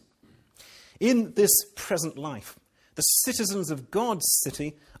Christians. In this present life, the citizens of God's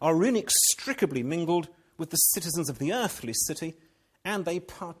city are inextricably mingled with the citizens of the earthly city, and they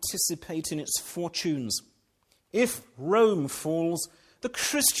participate in its fortunes. If Rome falls, the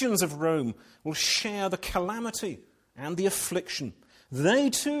Christians of Rome will share the calamity and the affliction. They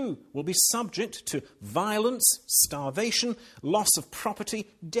too will be subject to violence, starvation, loss of property,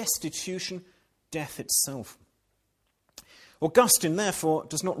 destitution, death itself. Augustine, therefore,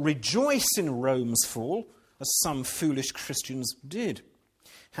 does not rejoice in Rome's fall, as some foolish Christians did.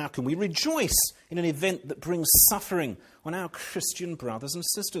 How can we rejoice in an event that brings suffering on our Christian brothers and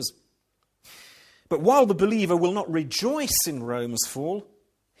sisters? But while the believer will not rejoice in Rome's fall,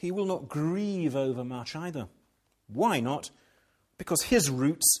 he will not grieve over much either. Why not? Because his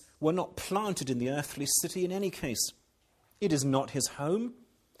roots were not planted in the earthly city in any case. It is not his home.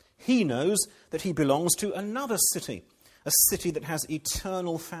 He knows that he belongs to another city, a city that has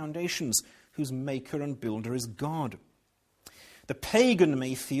eternal foundations, whose maker and builder is God. The pagan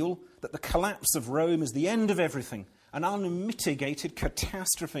may feel that the collapse of Rome is the end of everything, an unmitigated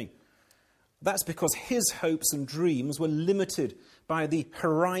catastrophe. That's because his hopes and dreams were limited by the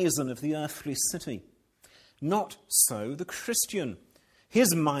horizon of the earthly city. Not so the Christian.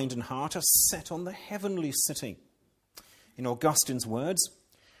 His mind and heart are set on the heavenly city. In Augustine's words,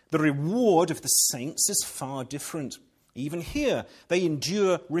 the reward of the saints is far different. Even here, they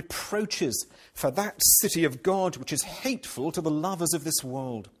endure reproaches for that city of God which is hateful to the lovers of this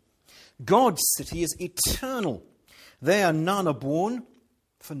world. God's city is eternal. There none are born,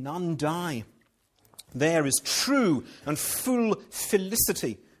 for none die. There is true and full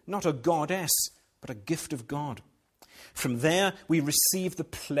felicity, not a goddess, but a gift of God. From there we receive the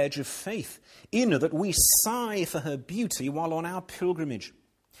pledge of faith, in that we sigh for her beauty while on our pilgrimage.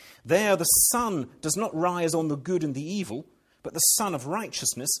 There the sun does not rise on the good and the evil, but the Sun of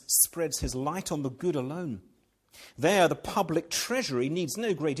righteousness spreads his light on the good alone. There, the public treasury needs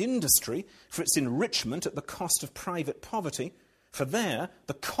no great industry for its enrichment at the cost of private poverty, for there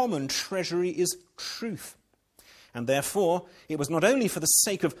the common treasury is truth. And therefore, it was not only for the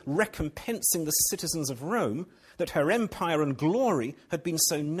sake of recompensing the citizens of Rome that her empire and glory had been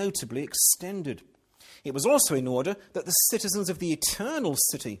so notably extended. It was also in order that the citizens of the eternal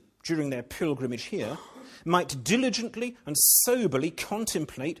city, during their pilgrimage here, might diligently and soberly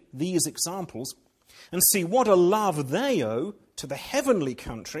contemplate these examples and see what a love they owe to the heavenly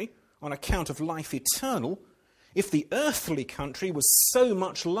country on account of life eternal, if the earthly country was so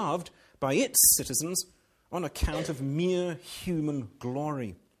much loved by its citizens on account of mere human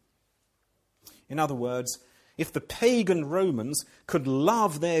glory. In other words, if the pagan Romans could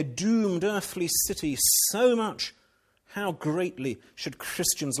love their doomed earthly city so much, how greatly should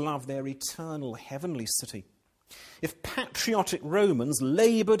Christians love their eternal heavenly city? If patriotic Romans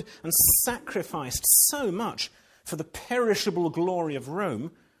laboured and sacrificed so much for the perishable glory of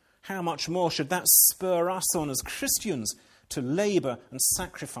Rome, how much more should that spur us on as Christians to labour and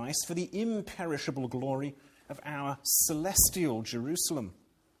sacrifice for the imperishable glory of our celestial Jerusalem?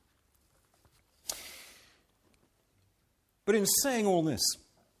 But in saying all this,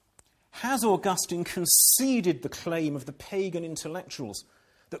 has Augustine conceded the claim of the pagan intellectuals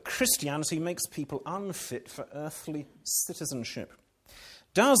that Christianity makes people unfit for earthly citizenship?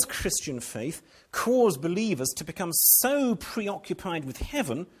 Does Christian faith cause believers to become so preoccupied with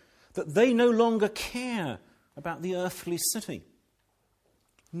heaven that they no longer care about the earthly city?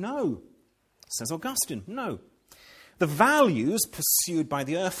 No, says Augustine, no. The values pursued by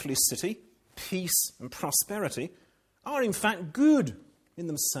the earthly city, peace and prosperity, are in fact good in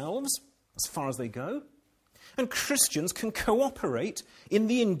themselves, as far as they go, and Christians can cooperate in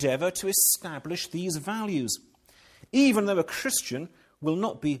the endeavour to establish these values, even though a Christian will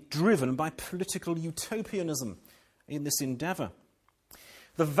not be driven by political utopianism in this endeavour.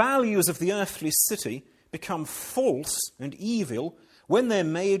 The values of the earthly city become false and evil when they're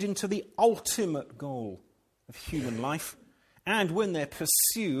made into the ultimate goal of human life and when they're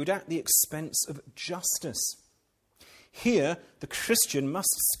pursued at the expense of justice. Here, the Christian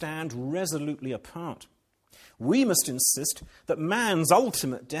must stand resolutely apart. We must insist that man's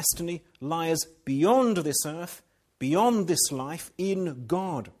ultimate destiny lies beyond this earth, beyond this life, in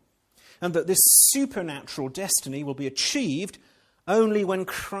God, and that this supernatural destiny will be achieved only when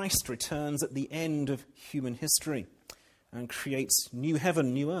Christ returns at the end of human history and creates new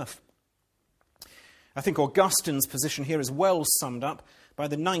heaven, new earth. I think Augustine's position here is well summed up by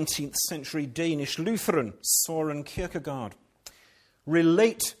the 19th century Danish Lutheran Søren Kierkegaard.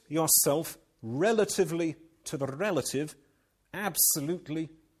 Relate yourself relatively to the relative, absolutely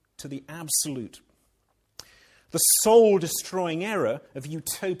to the absolute. The soul-destroying error of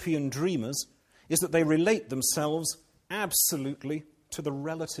utopian dreamers is that they relate themselves absolutely to the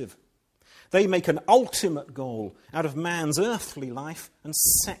relative. They make an ultimate goal out of man's earthly life and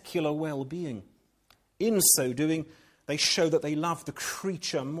secular well-being. In so doing, they show that they love the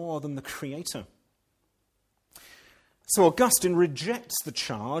creature more than the creator. So Augustine rejects the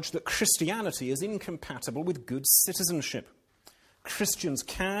charge that Christianity is incompatible with good citizenship. Christians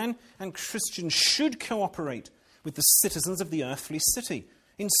can and Christians should cooperate with the citizens of the earthly city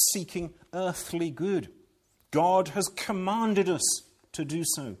in seeking earthly good. God has commanded us to do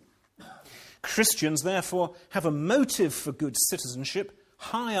so. Christians, therefore, have a motive for good citizenship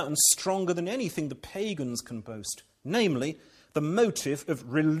higher and stronger than anything the pagans can boast, namely, the motive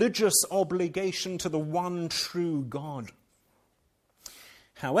of religious obligation to the one true God.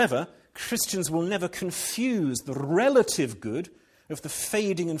 However, Christians will never confuse the relative good of the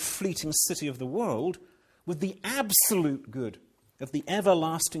fading and fleeting city of the world with the absolute good of the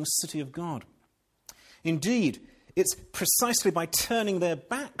everlasting city of God. Indeed, it's precisely by turning their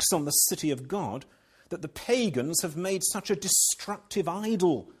backs on the city of God that the pagans have made such a destructive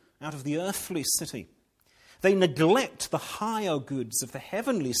idol out of the earthly city. They neglect the higher goods of the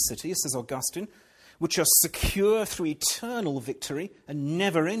heavenly city, says Augustine, which are secure through eternal victory and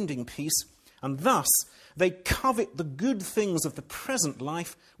never-ending peace, and thus they covet the good things of the present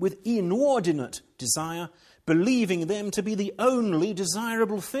life with inordinate desire, believing them to be the only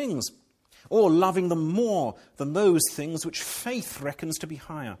desirable things, or loving them more than those things which faith reckons to be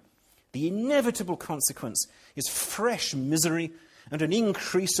higher. The inevitable consequence is fresh misery and an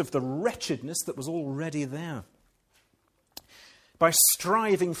increase of the wretchedness that was already there. By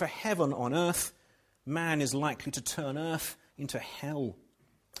striving for heaven on earth, man is likely to turn earth into hell.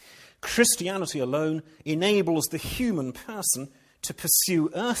 Christianity alone enables the human person to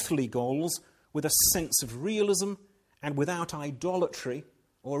pursue earthly goals with a sense of realism and without idolatry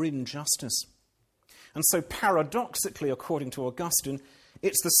or injustice. And so paradoxically, according to Augustine,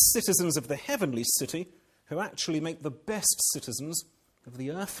 it's the citizens of the heavenly city who actually make the best citizens of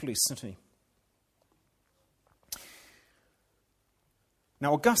the earthly city.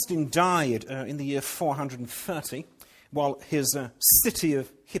 Now, Augustine died in the year 430, while his city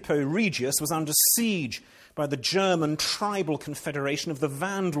of Hippo Regius was under siege by the German tribal confederation of the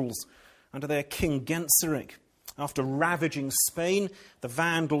Vandals under their king Genseric. After ravaging Spain, the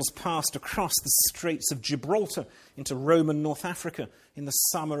Vandals passed across the Straits of Gibraltar into Roman North Africa in the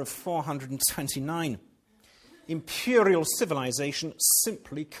summer of 429. Imperial civilization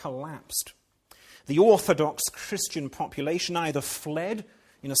simply collapsed. The Orthodox Christian population either fled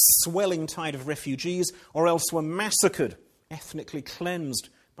in a swelling tide of refugees or else were massacred, ethnically cleansed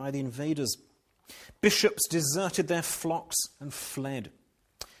by the invaders. Bishops deserted their flocks and fled.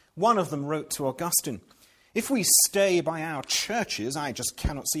 One of them wrote to Augustine, "If we stay by our churches, I just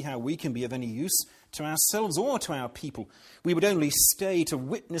cannot see how we can be of any use to ourselves or to our people. We would only stay to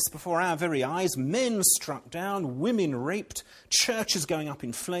witness before our very eyes men struck down, women raped, churches going up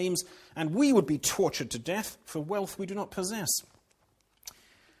in flames, and we would be tortured to death for wealth we do not possess."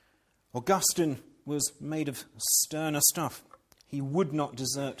 Augustine was made of sterner stuff. He would not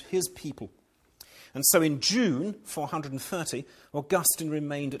desert his people. And so in June 430, Augustine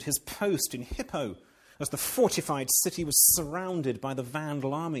remained at his post in Hippo as the fortified city was surrounded by the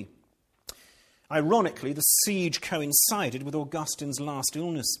Vandal army. Ironically, the siege coincided with Augustine's last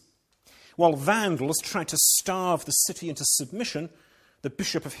illness. While Vandals tried to starve the city into submission, the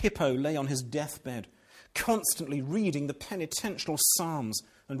Bishop of Hippo lay on his deathbed, constantly reading the penitential psalms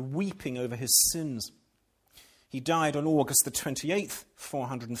and weeping over his sins. He died on August the 28th,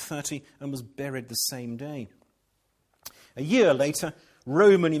 430, and was buried the same day. A year later,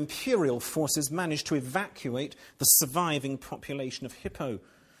 Roman imperial forces managed to evacuate the surviving population of Hippo,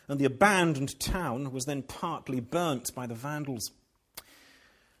 and the abandoned town was then partly burnt by the Vandals.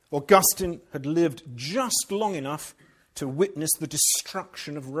 Augustine had lived just long enough to witness the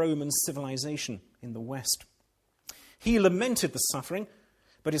destruction of Roman civilization in the West. He lamented the suffering,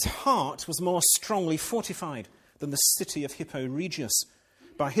 but his heart was more strongly fortified than the city of Hippo Regius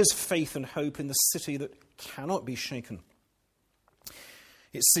by his faith and hope in the city that cannot be shaken.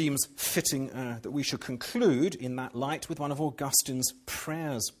 It seems fitting that we should conclude in that light with one of Augustine's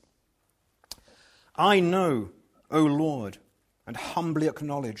prayers. "I know, O Lord, and humbly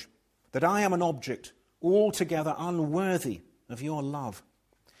acknowledge that I am an object altogether unworthy of your love,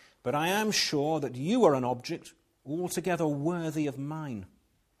 but I am sure that you are an object altogether worthy of mine.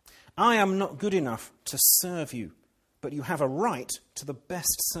 I am not good enough to serve you, but you have a right to the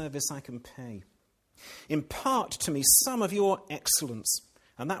best service I can pay. Impart to me some of your excellence,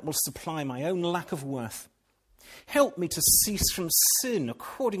 and that will supply my own lack of worth. Help me to cease from sin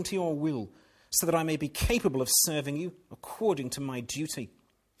according to your will, so that I may be capable of serving you according to my duty.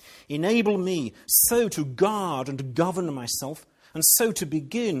 Enable me so to guard and govern myself, and so to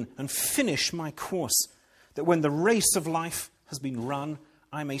begin and finish my course, that when the race of life has been run,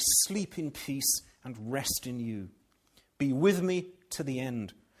 I may sleep in peace and rest in you. Be with me to the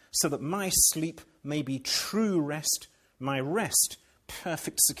end, so that my sleep may be true rest, my rest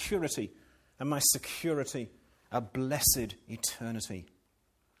perfect security, and my security a blessed eternity.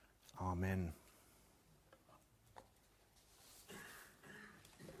 Amen."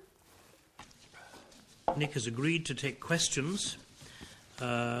 Nick has agreed to take questions.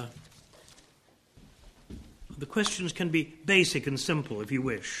 The questions can be basic and simple, if you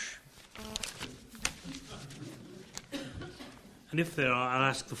wish. And if there are, I'll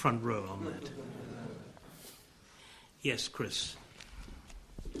ask the front row on that. Yes, Chris.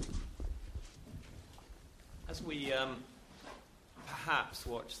 As we perhaps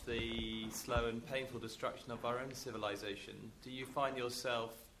watch the slow and painful destruction of our own civilization, do you find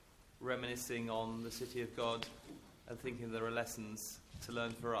yourself reminiscing on the city of God and thinking there are lessons to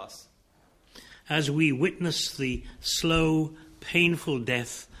learn for us? As we witness the slow, painful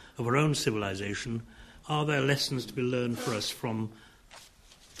death of our own civilization, are there lessons to be learned for us from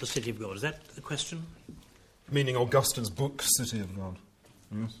the city of God? Is that the question? Meaning Augustine's book, City of God.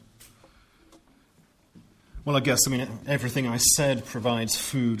 Yes. Well, I guess, everything I said provides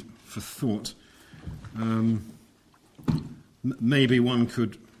food for thought. Maybe one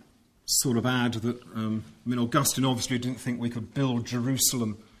could sort of add that, Augustine obviously didn't think we could build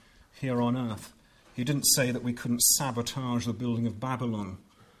Jerusalem here on earth. He didn't say that we couldn't sabotage the building of Babylon.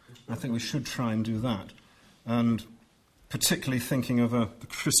 I think we should try and do that. And particularly thinking of the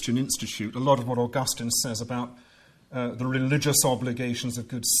Christian Institute, a lot of what Augustine says about the religious obligations of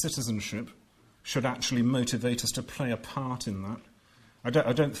good citizenship should actually motivate us to play a part in that.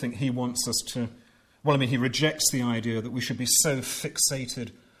 I don't think he wants us to Well, he rejects the idea that we should be so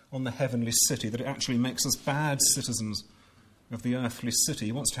fixated on the heavenly city that it actually makes us bad citizens of the earthly city.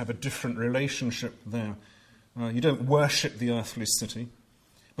 He wants to have a different relationship there. You don't worship the earthly city,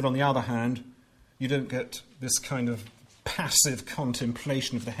 but on the other hand, you don't get this kind of passive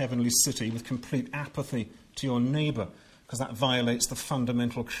contemplation of the heavenly city with complete apathy to your neighbour, because that violates the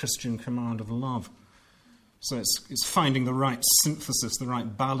fundamental Christian command of love. So it's finding the right synthesis, the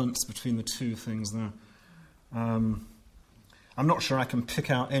right balance between the two things there. I'm not sure I can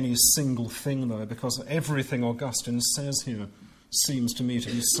pick out any single thing, though, because everything Augustine says here seems to me to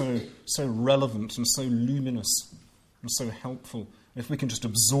be so relevant and so luminous and so helpful. If we can just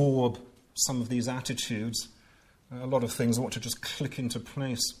absorb some of these attitudes, a lot of things ought to just click into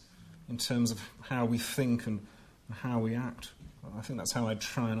place in terms of how we think and how we act. I think that's how I'd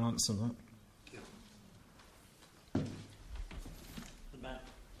try and answer that.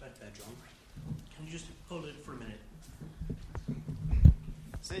 Back there, John. Can you just hold it for a minute?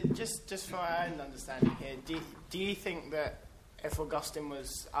 So just for our own understanding here, do you think that if Augustine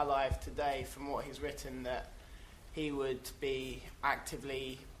was alive today, from what he's written, that he would be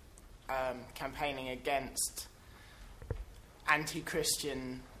actively campaigning against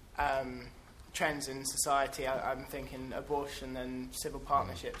anti-Christian trends in society? I'm thinking abortion and civil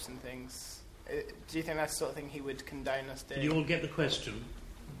partnerships and things. Do you think that's the sort of thing he would condone us doing? Did you all get the question?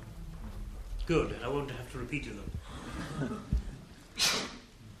 Good, I won't have to repeat it then.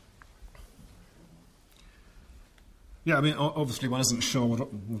 Yeah, obviously one isn't sure what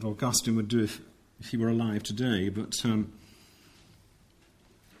Augustine would do if he were alive today, but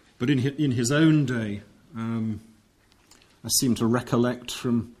in his own day, I seem to recollect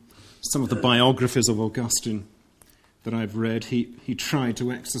from some of the biographies of Augustine that I've read, he tried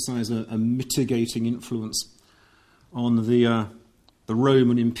to exercise a mitigating influence on the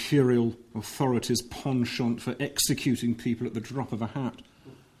Roman imperial authorities' penchant for executing people at the drop of a hat.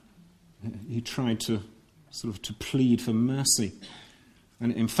 He tried to plead for mercy.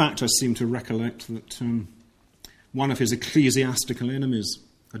 And in fact, I seem to recollect that one of his ecclesiastical enemies,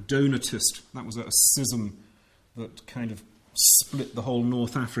 a Donatist, that was a schism that kind of split the whole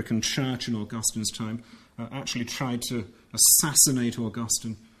North African church in Augustine's time, actually tried to assassinate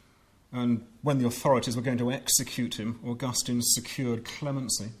Augustine. And when the authorities were going to execute him, Augustine secured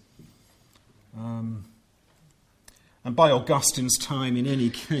clemency. And by Augustine's time, in any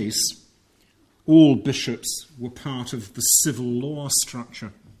case, all bishops were part of the civil law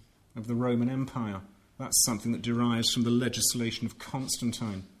structure of the Roman Empire. That's something that derives from the legislation of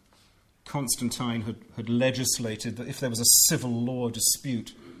Constantine. Constantine had legislated that if there was a civil law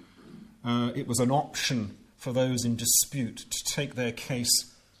dispute, it was an option for those in dispute to take their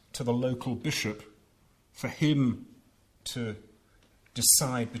case to the local bishop, for him to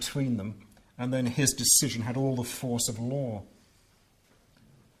decide between them, and then his decision had all the force of law.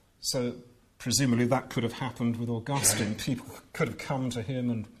 So presumably that could have happened with Augustine. People could have come to him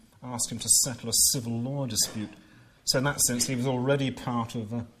and asked him to settle a civil law dispute. So in that sense, he was already part of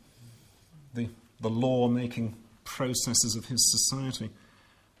the law-making processes of his society.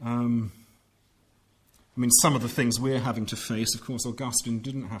 Some of the things we're having to face, of course, Augustine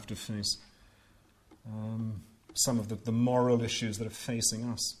didn't have to face. Some of the moral issues that are facing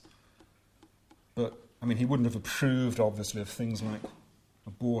us. But, he wouldn't have approved, obviously, of things like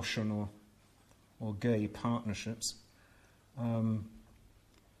abortion or gay partnerships.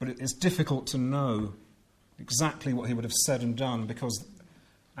 But it's difficult to know exactly what he would have said and done, because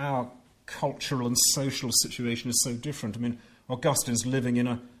our cultural and social situation is so different. Augustine's living in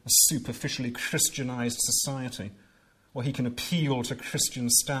a superficially Christianized society where he can appeal to Christian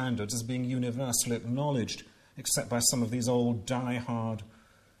standards as being universally acknowledged, except by some of these old die-hard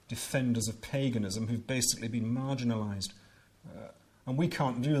defenders of paganism who've basically been marginalized. And we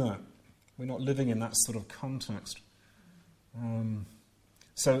can't do that. We're not living in that sort of context.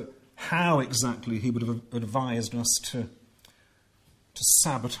 So how exactly he would have advised us to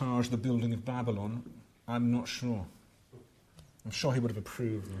sabotage the building of Babylon, I'm not sure. I'm sure he would have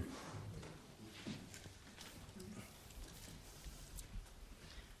approved them.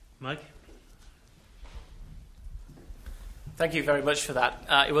 Mike? Thank you very much for that.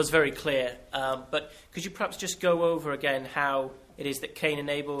 It was very clear. But could you perhaps just go over again how it is that Cain and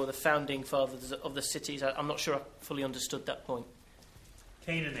Abel were the founding fathers of the cities? I'm not sure I fully understood that point.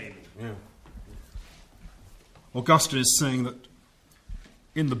 Cain and Abel. Yeah. Augustine is saying that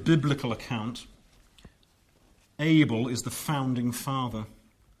in the biblical account, Abel is the founding father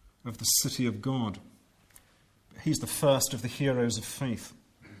of the city of God. He's the first of the heroes of faith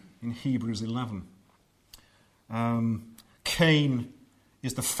in Hebrews 11. Cain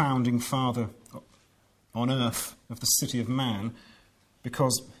is the founding father on earth of the city of man,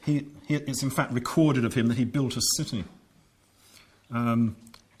 because it's in fact recorded of him that he built a city. And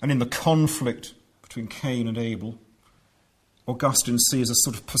in the conflict between Cain and Abel, Augustine sees a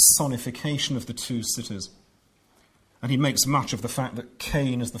sort of personification of the two cities. And he makes much of the fact that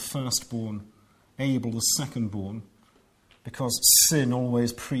Cain is the firstborn, Abel the secondborn, because sin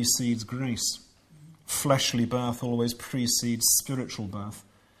always precedes grace. Fleshly birth always precedes spiritual birth.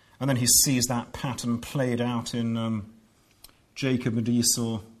 And then he sees that pattern played out in Jacob and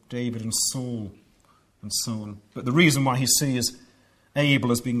Esau, David and Saul, and so on. But the reason why he sees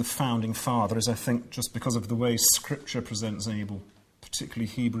Abel as being the founding father is, I think, just because of the way Scripture presents Abel, particularly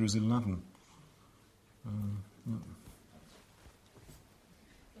Hebrews 11.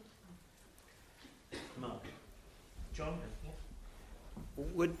 Mark. John?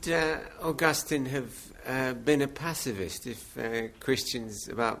 Would Augustine have been a pacifist if Christians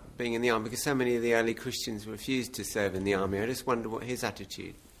about being in the army? Because so many of the early Christians refused to serve in the army. I just wonder what his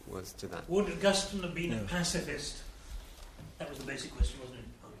attitude was to that. Would Augustine have been a pacifist? That was the basic question, wasn't it?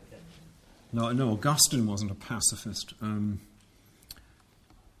 Oh, okay. No, Augustine wasn't a pacifist.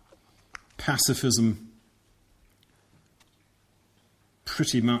 Pacifism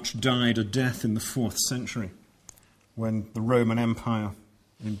pretty much died a death in the 4th century when the Roman Empire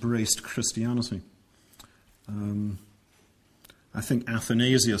embraced Christianity. I think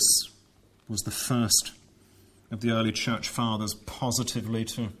Athanasius was the first of the early church fathers positively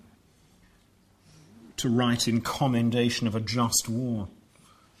to write in commendation of a just war.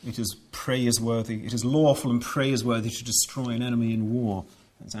 It is praiseworthy, it is lawful and praiseworthy to destroy an enemy in war.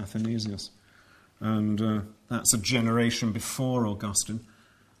 That's Athanasius. And that's a generation before Augustine.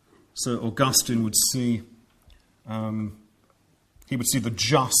 So Augustine would see the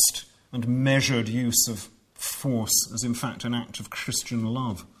just and measured use of force as in fact an act of Christian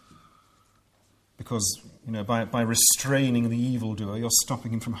love. Because, by restraining the evildoer, you're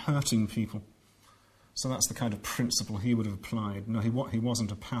stopping him from hurting people. So that's the kind of principle he would have applied. No, he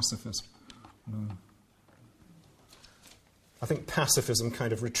wasn't a pacifist. No. I think pacifism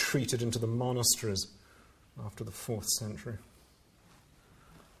kind of retreated into the monasteries after the 4th century.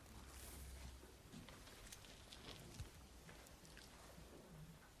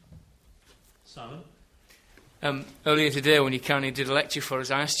 Simon? Earlier today, when you kindly did a lecture for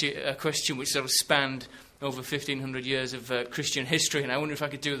us, I asked you a question which sort of spanned over 1,500 years of Christian history, and I wonder if I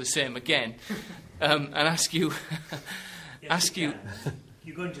could do the same again, and ask you... Yes, you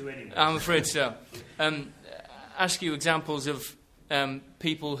You're going to anyway. I'm afraid so. Ask you examples of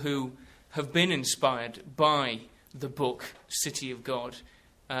people who have been inspired by the book City of God.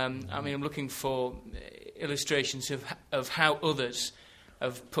 I'm looking for illustrations of how others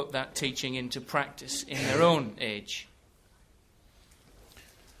have put that teaching into practice in their own age.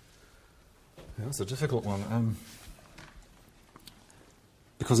 Yeah, that's a difficult one.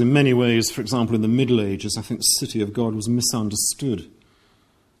 Because in many ways, for example, in the Middle Ages, I think the City of God was misunderstood.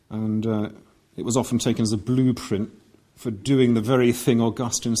 And it was often taken as a blueprint for doing the very thing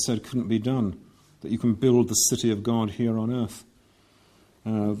Augustine said couldn't be done, that you can build the City of God here on earth.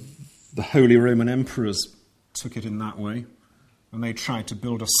 The Holy Roman Emperors took it in that way, and they tried to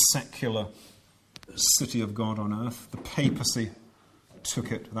build a secular City of God on earth. The papacy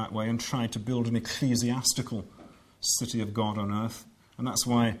took it that way and tried to build an ecclesiastical City of God on earth. And that's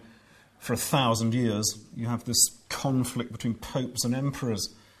why, for 1,000 years, you have this conflict between popes and emperors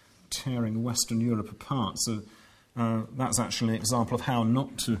tearing Western Europe apart. So that's actually an example of how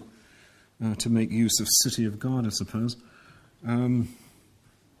not to make use of City of God, I suppose. I'm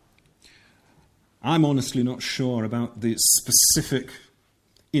honestly not sure about the specific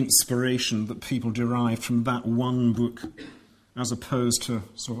inspiration that people derived from that one book as opposed to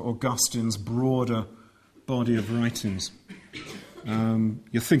sort of Augustine's broader body of writings.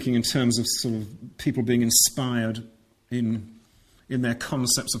 You're thinking in terms of sort of people being inspired in their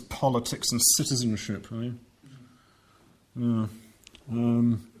concepts of politics and citizenship, right?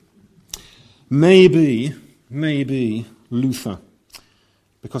 Maybe Luther,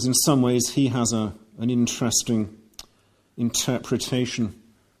 because in some ways he has an interesting interpretation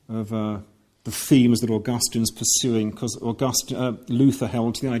of the themes that Augustine's pursuing, because Luther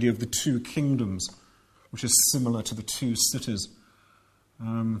held to the idea of the two kingdoms, which is similar to the two cities.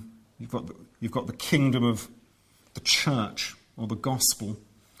 You've got the kingdom of the church or the gospel, and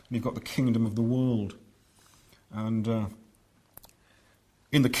you've got the kingdom of the world. And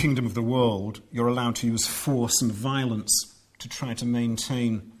in the kingdom of the world, you're allowed to use force and violence to try to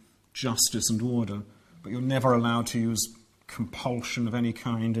maintain justice and order, but you're never allowed to use compulsion of any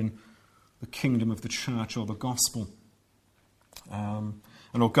kind in the kingdom of the church or the gospel.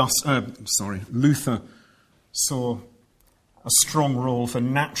 Luther saw a strong role for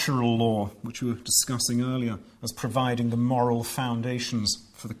natural law, which we were discussing earlier, as providing the moral foundations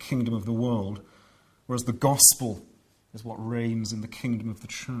for the kingdom of the world, whereas the gospel is what reigns in the kingdom of the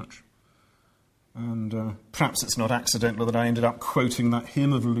church. And perhaps it's not accidental that I ended up quoting that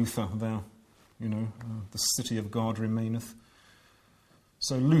hymn of Luther there, the city of God remaineth.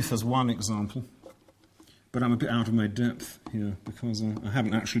 So Luther's one example, but I'm a bit out of my depth here because I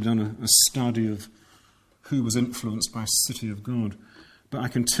haven't actually done a study of who was influenced by City of God. But I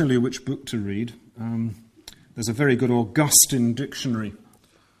can tell you which book to read. There's a very good Augustine dictionary,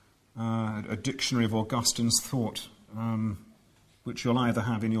 a dictionary of Augustine's thought, which you'll either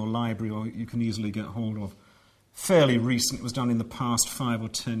have in your library or you can easily get hold of. Fairly recent, it was done in the past 5 or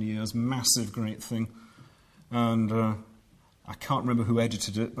 10 years, massive, great thing. And I can't remember who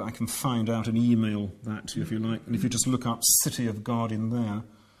edited it, but I can find out and email that to you if you like. And if you just look up City of God in there,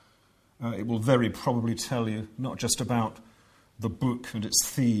 it will very probably tell you not just about the book and its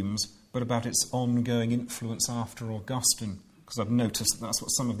themes, but about its ongoing influence after Augustine, because I've noticed that's what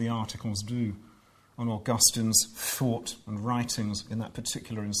some of the articles do on Augustine's thought and writings in that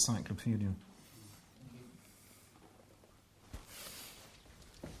particular encyclopedia.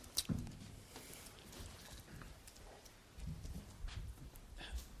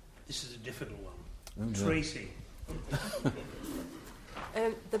 This is a difficult one. Tracy.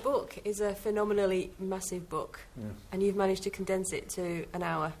 The book is a phenomenally massive book, and you've managed to condense it to an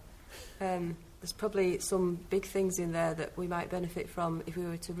hour. There's probably some big things in there that we might benefit from if we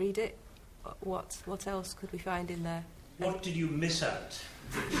were to read it. What else could we find in there? What did you miss out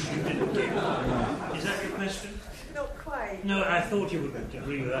that you didn't get? Is that your question? Not quite. No, I thought you wouldn't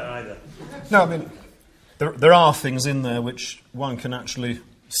agree with that either. No, I mean, there are things in there which one can actually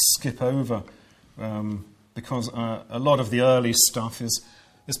skip over, because a lot of the early stuff is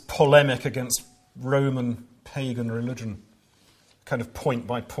polemic against Roman pagan religion, kind of point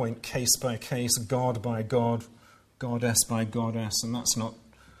by point, case by case, God by God, goddess by goddess, and that's not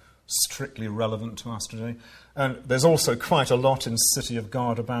strictly relevant to us today. And there's also quite a lot in City of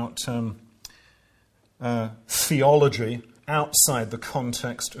God about theology outside the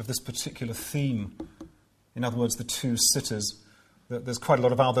context of this particular theme. In other words, the two cities. There's quite a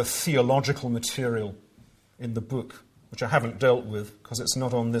lot of other theological material in the book, which I haven't dealt with because it's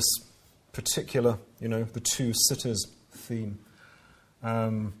not on this particular, the two cities theme.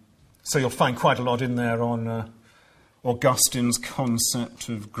 So you'll find quite a lot in there on Augustine's concept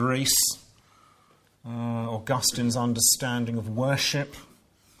of grace, Augustine's understanding of worship,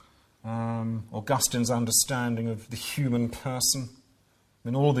 Augustine's understanding of the human person. I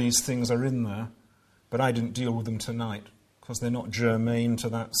mean, all these things are in there, but I didn't deal with them tonight because they're not germane to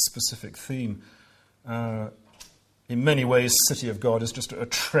that specific theme. In many ways, City of God is just a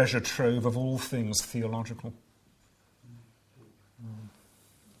treasure trove of all things theological.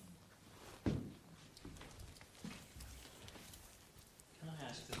 Can I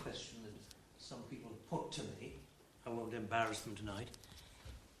ask the question that some people put to me? I won't embarrass them tonight.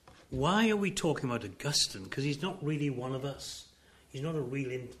 Why are we talking about Augustine? Because he's not really one of us. He's not a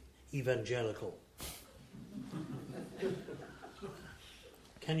real evangelical.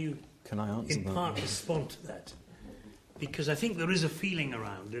 Can I answer in part respond to that? Because I think there is a feeling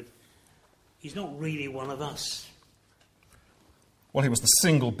around it. He's not really one of us. Well, he was the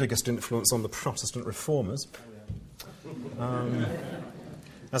single biggest influence on the Protestant reformers.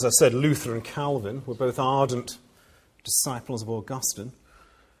 As I said, Luther and Calvin were both ardent disciples of Augustine,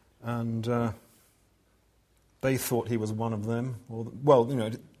 and they thought he was one of them.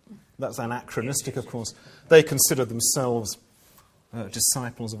 That's anachronistic, of course. They considered themselves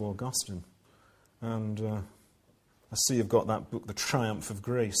disciples of Augustine. And I see you've got that book, The Triumph of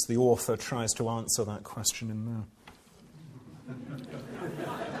Grace. The author tries to answer that question in there.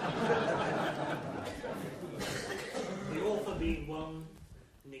 The author being one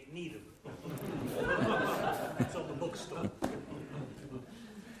Nick Needham. It's on the bookstore.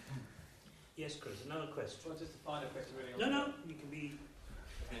 Yes, Chris, another question. Well, just a final question, really. No, you can be...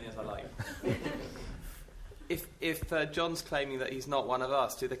 Any as I like. If John's claiming that he's not one of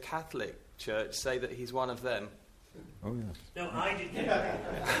us, do the Catholic Church say that he's one of them? Oh, yeah. No, I didn't.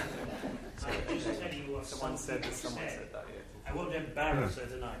 I'm just telling you what someone said that. Yeah. I won't embarrass her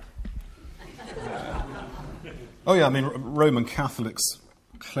tonight. Oh, yeah, I mean, Roman Catholics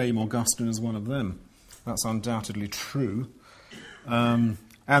claim Augustine as one of them. That's undoubtedly true. And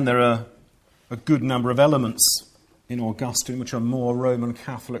there are a good number of elements in Augustine which are more Roman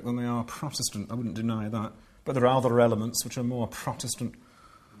Catholic than they are Protestant. I wouldn't deny that. But there are other elements which are more Protestant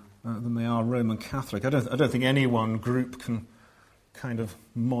than they are Roman Catholic. I don't think any one group can kind of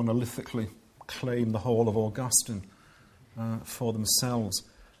monolithically claim the whole of Augustine for themselves.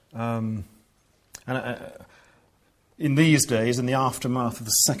 In these days, in the aftermath of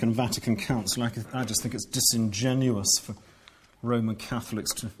the Second Vatican Council, I just think it's disingenuous for Roman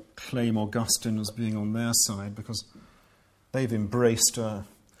Catholics to claim Augustine as being on their side, because they've embraced a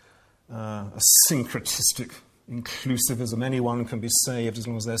syncretistic inclusivism. Anyone can be saved as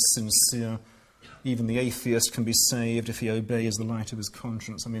long as they're sincere. Even the atheist can be saved if he obeys the light of his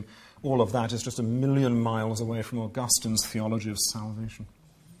conscience. I mean, all of that is just a million miles away from Augustine's theology of salvation.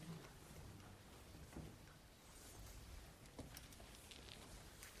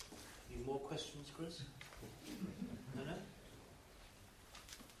 Any more questions, Chris? No?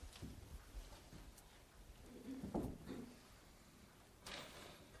 Come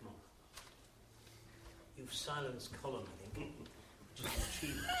on. You've silenced Colin, I think. Just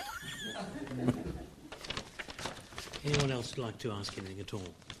achieved. Anyone else like to ask anything at all?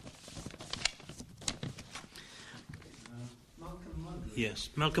 Malcolm Muggeridge. Yes,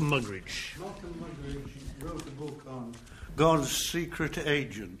 Malcolm Muggeridge. Malcolm Muggeridge wrote a book on God's secret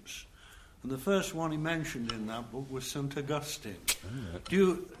agents. And the first one he mentioned in that book was St. Augustine.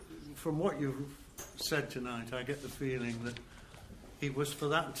 From what you've said tonight, I get the feeling that he was for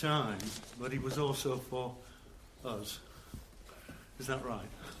that time, but he was also for us. Is that right?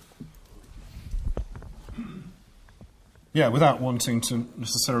 Yeah, without wanting to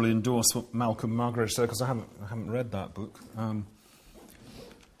necessarily endorse what Malcolm Muggeridge said, because I haven't read that book.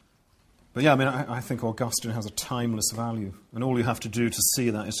 But yeah, I mean, I think Augustine has a timeless value, and all you have to do to see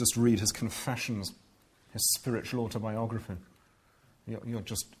that is just read his Confessions, his spiritual autobiography. You'll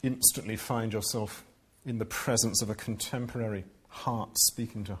just instantly find yourself in the presence of a contemporary, heart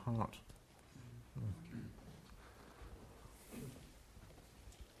speaking to heart.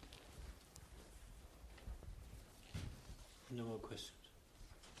 No more questions.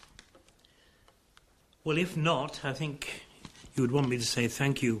 Well, if not, I think you would want me to say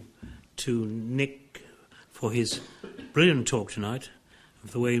thank you to Nick for his brilliant talk tonight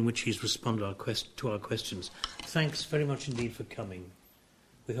and for the way in which he's responded to our questions. Thanks very much indeed for coming.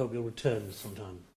 We hope you'll return sometime.